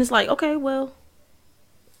and this, and it's like, okay, well,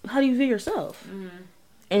 how do you view yourself?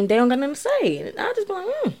 And they don't got nothing to say. And I just be like,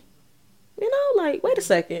 you know, like, wait a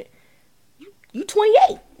second. You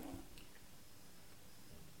 28.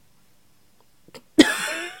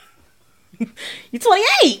 You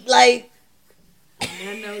 28. Like, I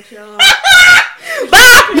know, y'all.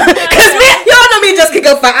 Because y'all know me just could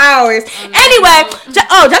go for hours. Anyway,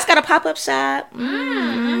 just got a pop-up shop.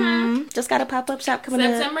 Just got a pop-up shop coming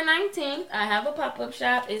September 19th. I have a pop-up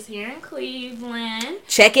shop. It's here in Cleveland.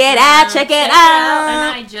 Check it out. Check it out.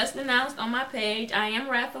 And I just announced on my page, I am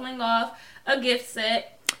raffling off a gift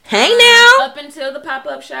set. Hey now. Up until the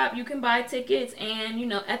pop-up shop, you can buy tickets, and you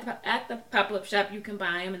know, at the pop-up shop, you can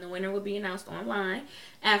buy them, and the winner will be announced online.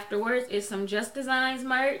 Afterwards, is some Just Designs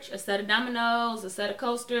merch, a set of dominoes, a set of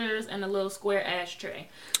coasters, and a little square ashtray.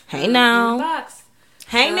 Hey now. In the box.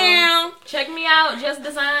 Hey now. Check me out, Just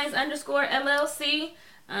Designs _LLC.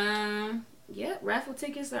 Yeah, raffle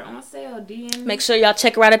tickets are on sale. DM. Make sure y'all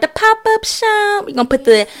check her out at the pop-up shop. We're going to put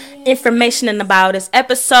the information in about this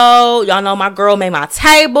episode. Y'all know my girl made my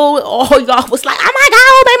table. Oh, y'all was like, oh my God,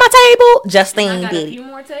 who made my table? Justine got did a few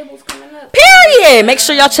more tables coming up. Period. Make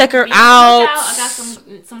sure y'all check her out. I got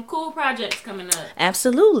some cool projects coming up.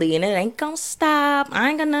 Absolutely. And it ain't going to stop. I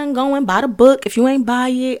ain't got nothing going. Buy the book. If you ain't buy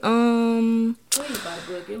it, Please buy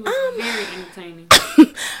the book. It looks very entertaining.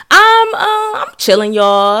 I'm chilling,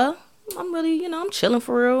 y'all. I'm really, you know, I'm chilling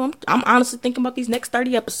for real. I'm honestly thinking about these next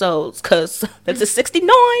 30 episodes because that's a 69.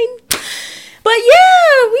 But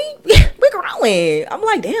yeah, we're growing. I'm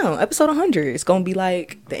like, damn, episode 100 is gonna be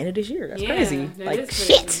like the end of this year. That's crazy. Like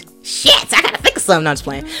shit. I gotta think of something. I'm just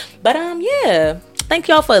playing. But yeah, thank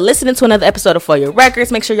y'all for listening to another episode of For Your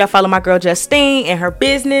Records. Make sure y'all follow my girl Justine and her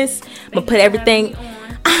business. I'm gonna put everything.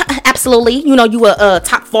 Absolutely, you know, you a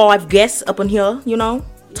top 5 guest up in here. You know,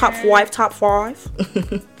 top 5.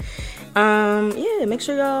 Yeah, make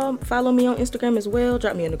sure y'all follow me on Instagram as well.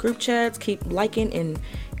 Drop me in the group chats. Keep liking and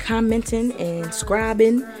commenting and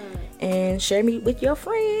scribing and share me with your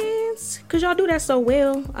friends, cause y'all do that so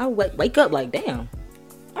well. I wake up like, damn.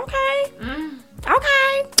 Okay.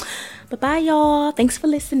 But bye y'all. Thanks for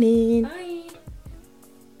listening. Bye.